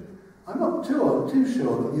tradition, I'm not too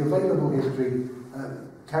sure that the available history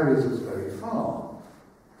carries us very far.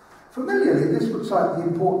 Familiarly, this would cite the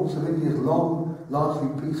importance of India's long, largely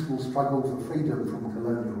peaceful struggle for freedom from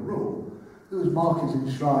colonial rule, whose mark is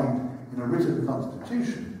enshrined in a written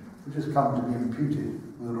constitution which has come to be imputed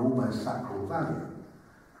with an almost sacral value,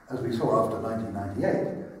 as we saw after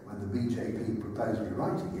 1998, when the BJP proposed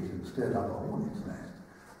rewriting it and stirred up a hornet's nest.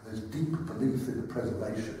 There's deep belief in the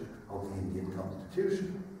preservation of the Indian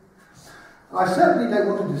constitution. I certainly don't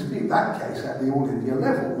want to dispute that case at the All India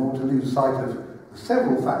level, nor to lose sight of the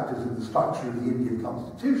several factors in the structure of the Indian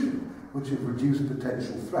constitution which have reduced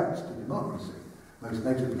potential threats to democracy, most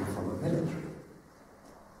notably from the military.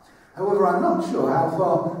 However, I'm not sure how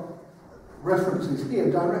far references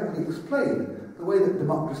here directly explain the way that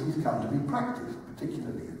democracies come to be practiced,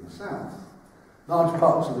 particularly in the South. Large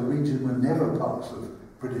parts of the region were never parts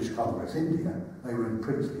of British Congress India. They were in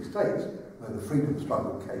princely states, where the freedom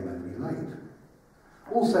struggle came only late.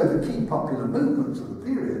 Also, the key popular movements of the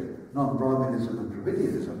period, non-Brahminism and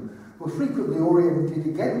Dravidianism, were frequently oriented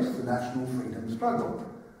against the national freedom struggle,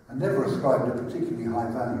 and never ascribed a particularly high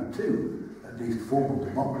value to, at least formal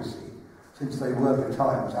democracy, since they were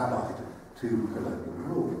betimes allied to colonial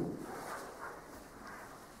rule.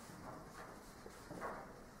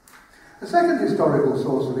 A second historical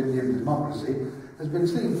source of Indian democracy has been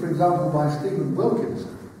seen, for example, by Stephen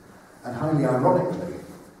Wilkinson, and highly ironically,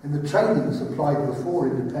 in the training supplied before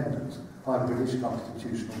independence by British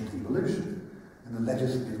constitutional devolution, in the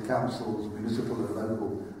legislative councils, municipal and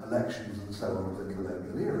local elections and so on of the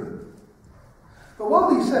colonial era. But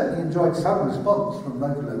while these certainly enjoyed some response from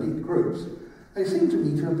local elite groups, they seem to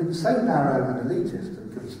me to have been so narrow and elitist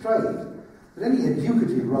and constrained that any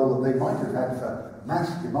educative role that they might have had for mass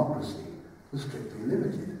democracy was strictly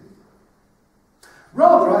limited.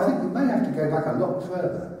 Rather, I think we may have to go back a lot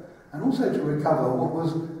further and also to recover what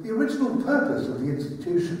was the original purpose of the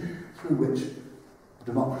institution through which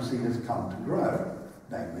democracy has come to grow,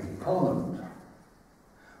 namely Parliament.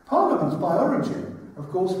 Parliaments, by origin, of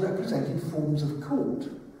course, represented forms of court,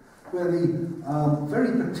 where the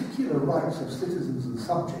very particular rights of citizens and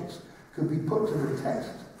subjects could be put to the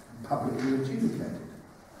test and publicly adjudicated.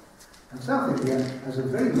 And South India has a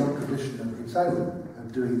very long tradition of its own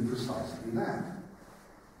of doing precisely that.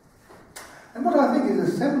 And what I think is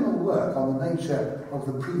a seminal work on the nature of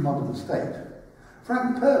the pre-modern state,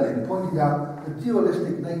 Frank Perlin pointed out the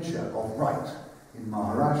dualistic nature of right in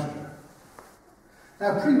Maharashtra.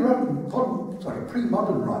 Now, pre-modern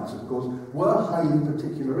rights, of course, were highly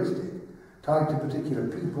particularistic, tied to particular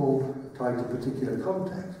people, tied to particular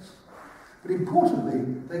contexts. But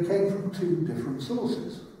importantly, they came from two different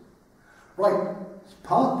sources. Rights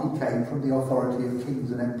partly came from the authority of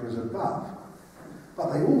kings and emperors above,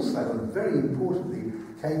 but they also, and very importantly,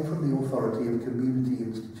 came from the authority of community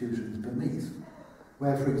institutions beneath,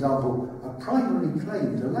 where, for example, a primary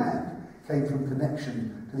claim to land came from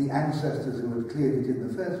connection to the ancestors who had cleared it in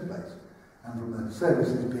the first place, and from the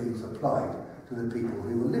services being supplied to the people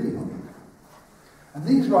who were living on it. And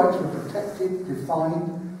these rights were protected,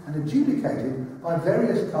 defined, and adjudicated by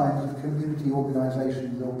various kinds of community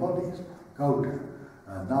organisations or bodies, Golga,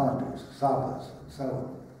 Nadus, Sabas, and so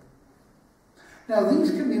on. Now,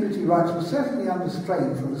 these community rights were certainly under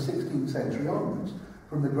strain from the 16th century onwards,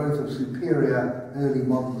 from the growth of superior early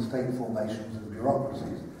modern state formations and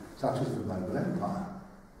bureaucracies, such as the Mughal Empire.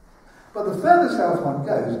 But the further south one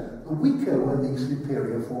goes, the weaker were these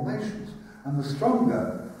superior formations, and the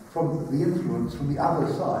stronger from the influence from the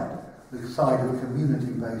other side, the side of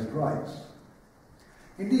community-based rights.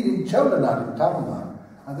 Indeed, in Cholanad in Tamil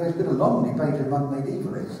Nadu, there's been a long debate among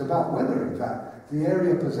medievalists about whether, in fact, the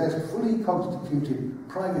area possessed fully constituted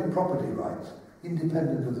private property rights,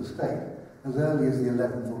 independent of the state, as early as the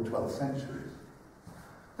 11th or 12th centuries.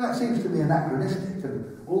 That seems to be anachronistic,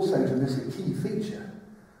 and also to miss a key feature,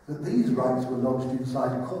 that these rights were lodged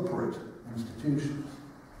inside corporate institutions.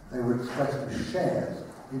 They were expressed as shares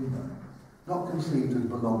in them, not conceived as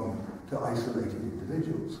belonging to isolated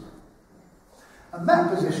individuals. And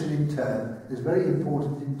that position, in turn, is very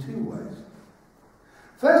important in two ways.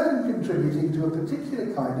 First, in contributing to a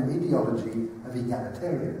particular kind of ideology of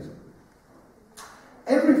egalitarianism.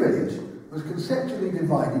 Every village was conceptually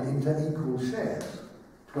divided into equal shares,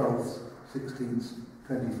 12ths, 16ths,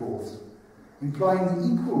 24ths, implying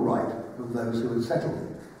the equal right of those who had settled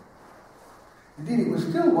it. Indeed, it was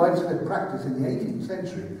still widespread practice in the 18th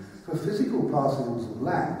century for physical parcels of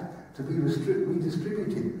land to be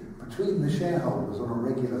redistributed between the shareholders on a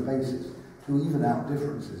regular basis to even out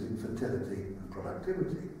differences in fertility and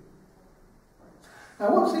productivity.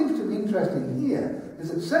 Now, what seems to be interesting here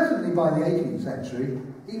is that certainly by the 18th century,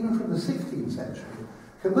 even from the 16th century,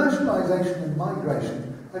 commercialisation and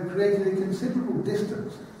migration had created a considerable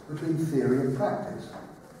distance between theory and practice.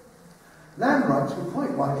 Land rights were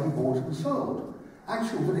quite widely bought and sold.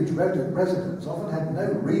 Actual village residents often had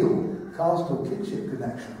no real caste or kinship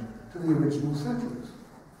connection to the original settlers.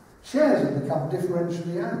 Shares have become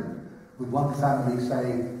differentially owned, with one family,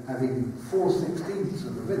 say, having 4/16ths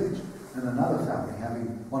of the village, and another family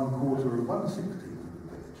having 1/4 of 1/16th of the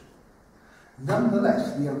village.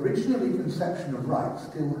 Nonetheless, the original conception of rights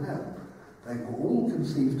still held. They were all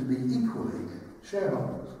conceived to be equally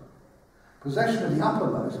shareholders. Possession of the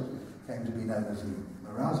uppermost, which came to be known as the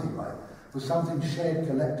Mirazi right, was something shared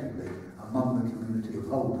collectively among the community of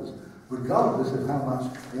holders, regardless of how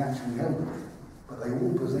much they actually held it. But they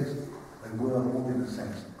all possessed it. They were all, in a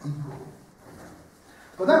sense, equal.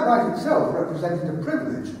 But that right itself represented a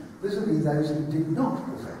privilege vis-à-vis those who did not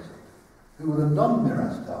possess it, who were the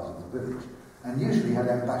non-Mirastars of the village, and usually had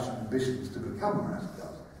ambitions to become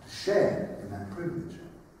Mirastars, to share in that privilege.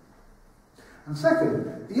 And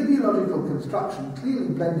second, the ideological construction clearly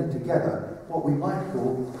blended together what we might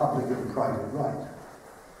call public and private right.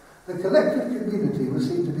 The collective community was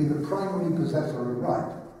seen to be the primary possessor of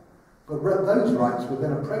right, but those rights were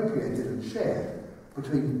then appropriated and shared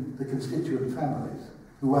between the constituent families,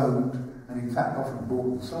 who owned and in fact often bought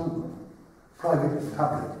and sold them. Private and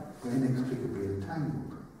public were inextricably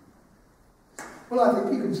entangled. Well, I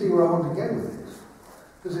think you can see where I want to go with this.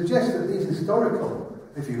 To suggest that these historical,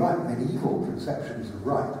 if you like, medieval conceptions of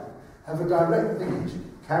right have a direct linkage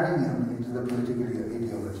carrying them into the political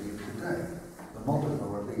ideology of today, the modern,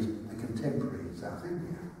 or at least the contemporary South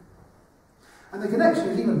India. And the connection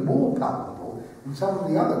is even more palpable in some of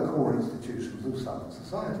the other core institutions of Southern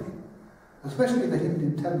society, especially the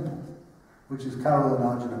Hindu temple, which, as Carol and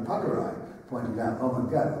Arjuna Pagarai pointed out long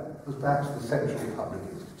ago, was perhaps the central public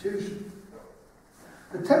institution.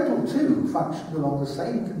 The temple, too, functioned along the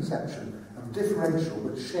same conception of differential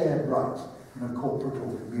but shared rights in a corporate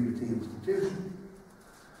or community institution.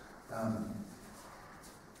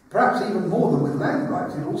 Perhaps even more than with land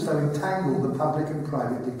rights, it also entangled the public and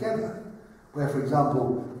private together, where, for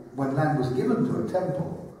example, when land was given to a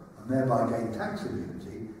temple and thereby gained tax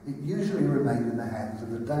immunity, it usually remained in the hands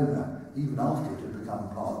of the donor, even after it had become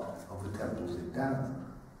part of the temple's endowment.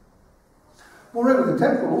 Moreover, the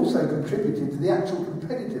temple also contributed to the actual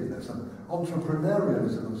competitiveness and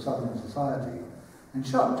entrepreneurialism of Southern society, in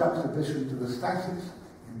sharp juxtaposition to the status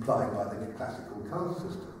implied by the classical caste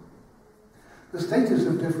system. The status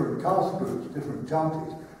of different caste groups, different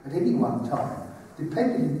jatis, at any one time,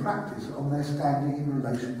 depended in practice on their standing in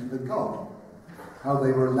relation to the god, how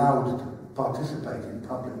they were allowed to participate in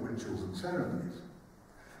public rituals and ceremonies.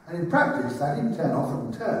 And in practice, that in turn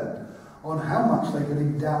often turned on how much they could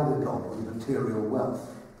endow the god with material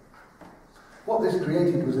wealth. What this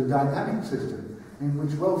created was a dynamic system in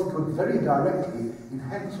which wealth could very directly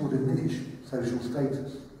enhance or diminish social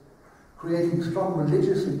status, creating strong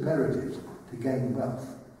religious imperatives to gain wealth,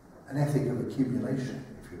 an ethic of accumulation,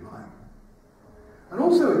 if you like. And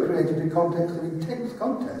also it created a context of intense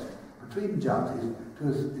contest between jatis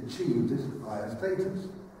to achieve this higher status,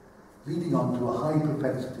 leading on to a high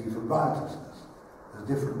propensity for riotousness, as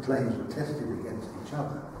different claims were tested against each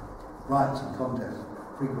other, riots and contests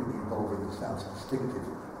frequently involving the South's distinctive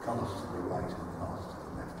castes to the right and castes to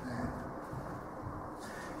the left hand.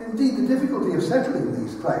 Indeed, the difficulty of settling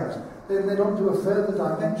these claims then led on to a further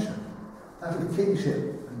dimension, that of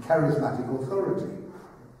kingship and charismatic authority.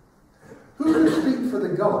 Who could speak for the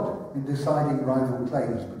god in deciding rival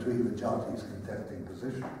claims between the jatis contesting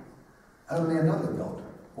position? Only another god,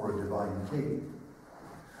 or a divine king.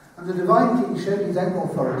 And the divine king showed his own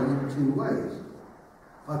authority in two ways: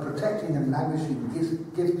 by protecting and lavishing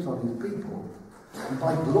gifts on his people, and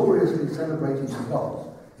by gloriously celebrating the gods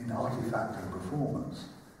in artifact and performance.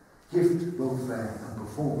 Gift, welfare and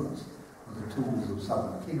performance were the tools of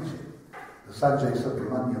Southern kingship. The Sanjay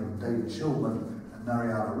Subramaniam, David Shulman and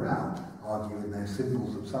Narayana Rao argue in their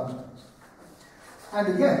symbols of substance. And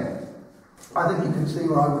again, I think you can see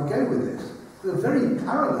where I would go with this. The very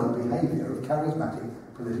parallel behaviour of charismatic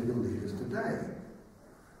political leaders today.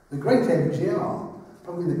 The great MGR,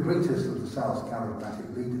 probably the greatest of the South's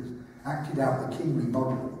charismatic leaders, acted out the kingly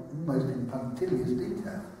model almost in punctilious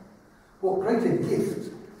detail. What greater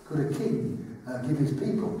gift could a king give his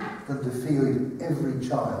people than to feed every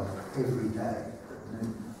child every day at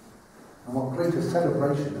noon? And what greater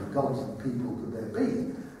celebration of gods and people could there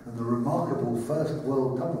be than the remarkable First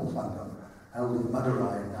World Tamil Sangam held in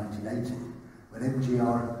Madurai in 1980, when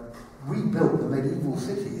MGR rebuilt the medieval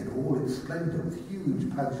city in all its splendour with huge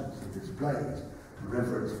pageants and displays to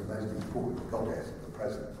reverence the most important goddess of the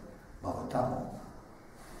present, Mother Tamil.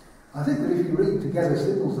 I think that if you read together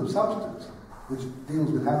Symbols of Substance, which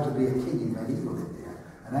deals with how to be a king in medieval India,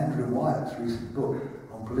 and Andrew Wyatt's recent book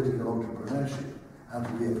on political entrepreneurship, how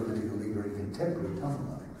to be a political leader in contemporary Tamil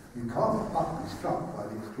Nadu, you can't but be struck by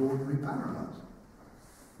the extraordinary parallels.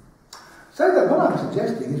 So that what I'm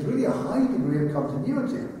suggesting is really a high degree of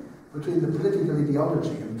continuity between the political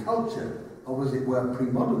ideology and culture of, as it were,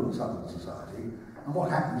 pre-modern Southern society and what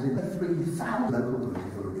happens in the 3,000 local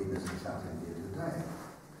political arenas in South India today.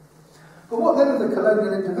 But what then of the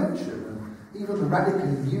colonial intervention and even the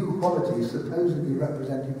radically new qualities supposedly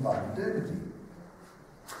represented by modernity?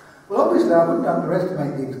 Well, obviously I wouldn't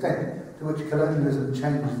underestimate the extent to which colonialism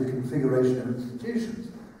changed the configuration of institutions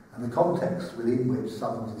and the context within which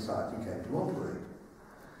Southern society came to operate,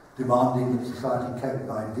 demanding that society cope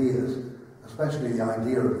with ideas, especially the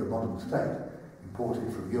idea of the modern state,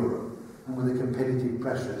 imported from Europe, and with the competitive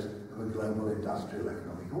pressures of a global industrial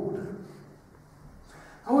economic order.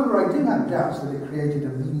 However, I do have doubts that it created a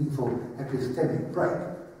meaningful epistemic break,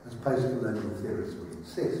 as post-colonial theorists would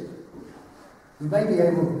insist. We may be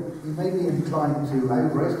inclined to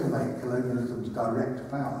overestimate colonialism's direct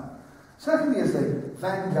power, certainly as the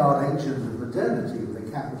vanguard agent of modernity with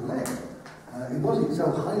a capital M. It was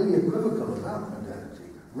itself highly equivocal about modernity,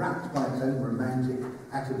 wrapped by its own romantic,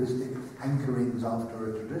 atavistic anchorings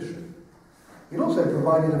after a tradition. It also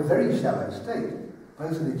provided a very shallow state,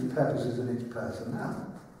 both in its purposes and its personnel.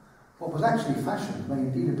 What was actually fashioned may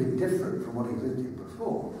indeed have been different from what existed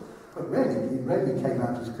before, but it rarely came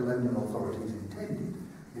out as colonial authorities intended,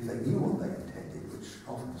 if they knew what they intended, which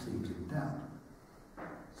often seems in doubt.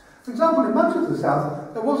 For example, in much of the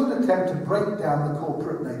South, there was an attempt to break down the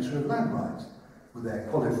corporate nature of land rights, with their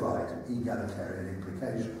qualified egalitarian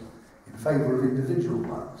implications, in favour of individual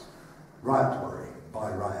ones, riotary, by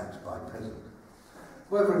riot, by peasant.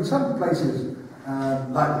 However, in some places,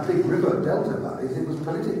 like the big river delta valleys, it was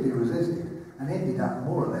politically resisted and ended up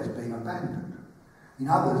more or less being abandoned. In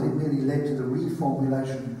others, it merely led to the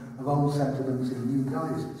reformulation of old sentiments in new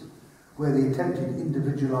guises, where the attempted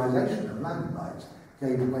individualisation of land rights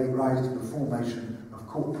gave rise to the formation of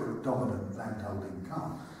corporate dominant landholding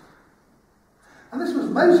castes. And this was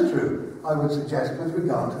most true, I would suggest, with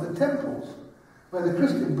regard to the temples, where the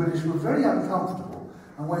Christian British were very uncomfortable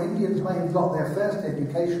and where Indians may have got their first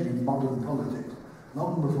education in modern politics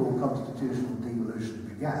long before constitutional devolution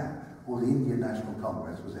began or the Indian National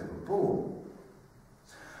Congress was ever born.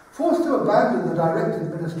 Forced to abandon the direct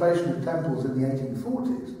administration of temples in the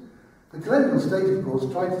 1840s, the colonial state, of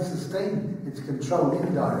course, tried to sustain its control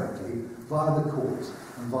indirectly via the courts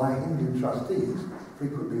and via Indian trustees,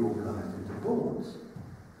 frequently organised into boards.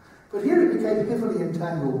 But here it became heavily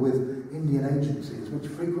entangled with Indian agencies,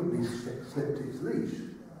 which frequently slipped its leash.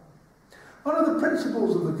 One of the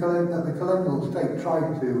principles of that the colonial state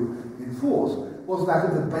tried to enforce was that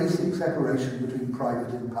of the basic separation between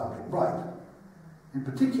private and public right. In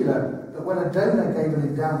particular, that when a donor gave an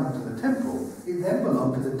endowment to the temple, it then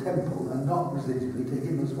belonged to the temple and not residually to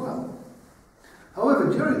him as well.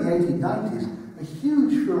 However, during the 1890s, a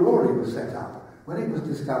huge furore was set up when it was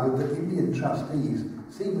discovered that Indian trustees,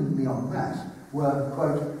 seemingly en masse, were,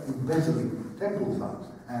 quote, embezzling temple funds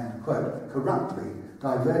and, quote, corruptly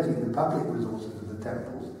diverting the public resources of the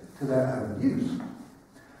temples to their own use.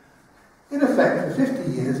 In effect, for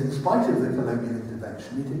 50 years, in spite of the colonial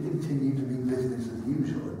intervention, it had continued to be business as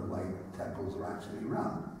usual in the way temples were actually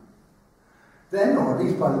run. Then, or at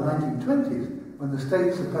least by the 1920s, when the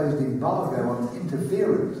state's supposed embargo on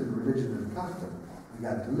interference in religion and custom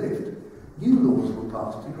began to lift, new laws were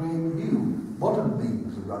passed to create new, modern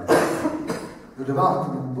means of running the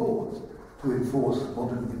development boards to enforce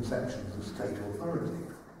modern conceptions of state authority.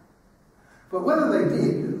 But whether they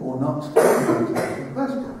did or not still remains a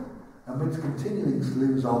question, amidst continuing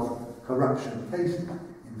slews of corruption cases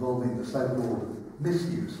involving the so-called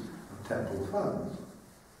misuse of temple funds.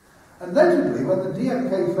 And notably, when the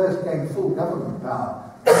DMK first gained full government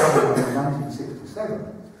power in 1967,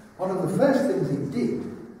 one of the first things it did,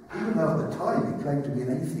 even though at the time it claimed to be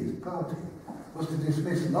an atheist party, was to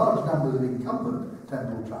dismiss large numbers of incumbent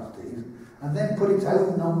temple trustees and then put its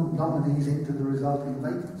own nominees into the resulting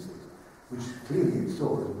vacancies, which clearly it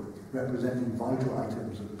saw as representing vital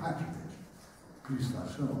items of patronage. Plus la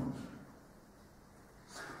change.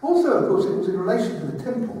 Also, of course, it was in relation to the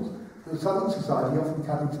temples that Southern society often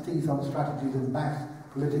cut its teeth on strategies of mass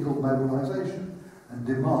political mobilisation and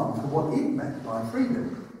demand for what it meant by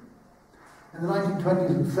freedom. In the 1920s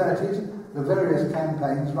and 30s, the various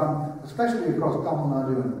campaigns run, especially across Tamil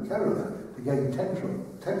Nadu and Kerala, to gain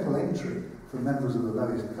temple entry for members of the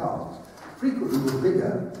lowest castes, frequently were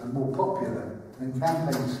bigger and more popular than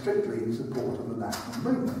campaigns strictly in support of the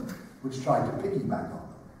national movement, which tried to piggyback on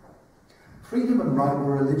them. Freedom and right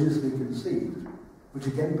were religiously conceived, which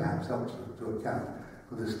again perhaps helps to account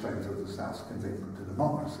for the strength of the South's commitment to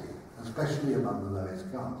democracy, especially among the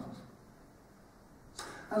lowest castes.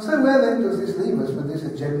 And so where then does this leave us with this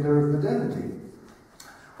agenda of modernity?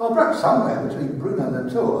 Well, perhaps somewhere between Bruno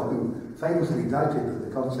Latour, who famously doubted that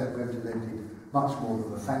the concept represented much more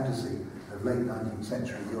than the fantasy of late 19th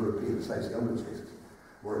century European sociologists,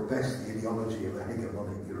 or at best the ideology of a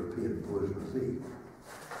hegemonic European bourgeoisie.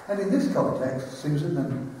 And in this context, Susan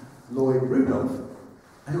and Lloyd Rudolph,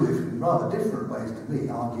 who, if in rather different ways to me,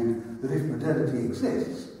 argued that if modernity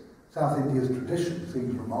exists, South India's tradition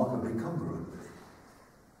seems remarkably congruent.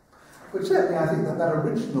 But certainly I think that that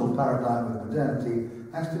original paradigm of modernity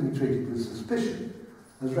has to be treated with suspicion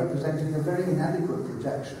as representing a very inadequate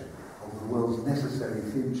projection of the world's necessary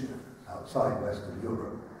future outside Western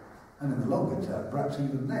Europe, and in the longer term, perhaps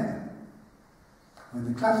even there. I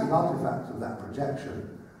mean, the classic artefacts of that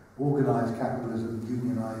projection, organised capitalism,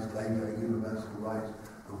 unionised labour, universal rights,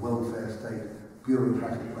 the welfare state,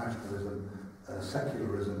 bureaucratic rationalism,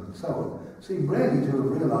 secularism and so on, seem rarely to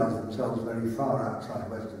have realised themselves very far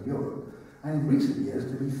outside Western Europe, and in recent years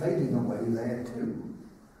to be fading away there too.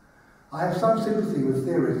 I have some sympathy with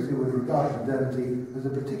theorists who would regard modernity as a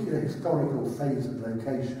particular historical phase and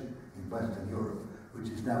location in Western Europe, which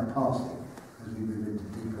is now passing as we move into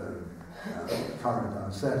deeper current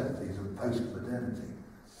uncertainties of post-modernity.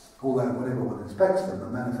 Although whenever one inspects them, the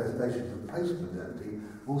manifestations of post-modernity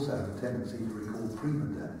also have a tendency to recall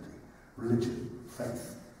pre-modernity, religion,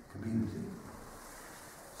 faith, community.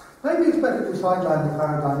 Maybe it's better to sideline the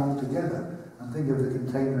paradigm altogether and think of the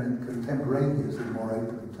contemporaneous in more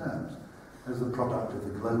open terms as the product of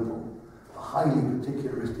the global, a highly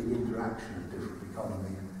particularistic interaction of different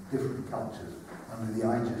economies, different cultures, under the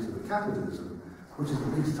aegis of a capitalism which is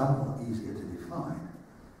at least somewhat easier to define.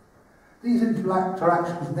 These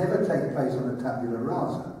interactions never take place on a tabula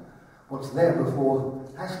rasa. What's there before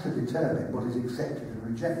has to determine what is accepted and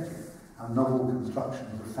rejected, how novel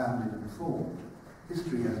constructions are founded and formed.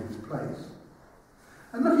 History has its place.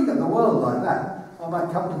 And looking at the world like that, I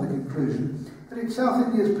might come to the conclusion that it's South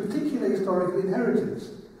India's particular historical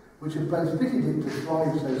inheritance which have both fitted it to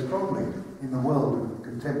thrive so strongly in the world of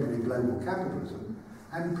contemporary global capitalism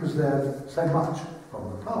and preserved so much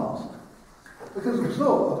from the past. Because of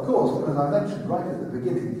course, as I mentioned right at the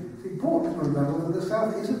beginning, it's important to remember that the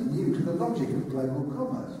South isn't new to the logic of global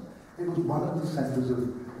commerce. It was one of the centres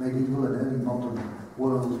of medieval and early modern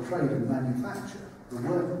world trade and manufacture, the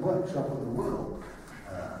workshop of the world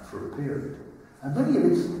for a period. And many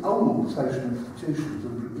of its old social institutions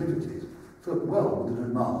and proclivities fit well with the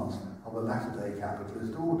demands of a latter-day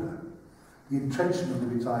capitalist order. The entrenchment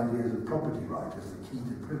of its ideas of property right as the key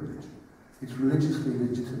to privilege, its religiously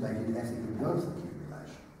legitimated ethic of wealth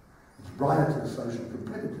accumulation, its riotous social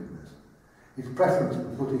competitiveness, its preference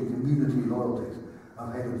for putting community loyalties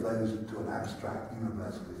ahead of those to an abstract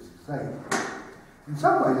universalist state. In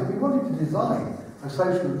some ways, if we wanted to design a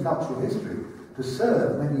social and cultural history to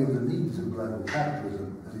serve many of the needs of global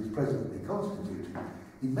capitalism as it's presently constituted,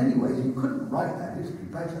 in many ways you couldn't write that history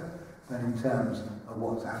better than in terms of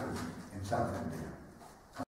what's happened in South India.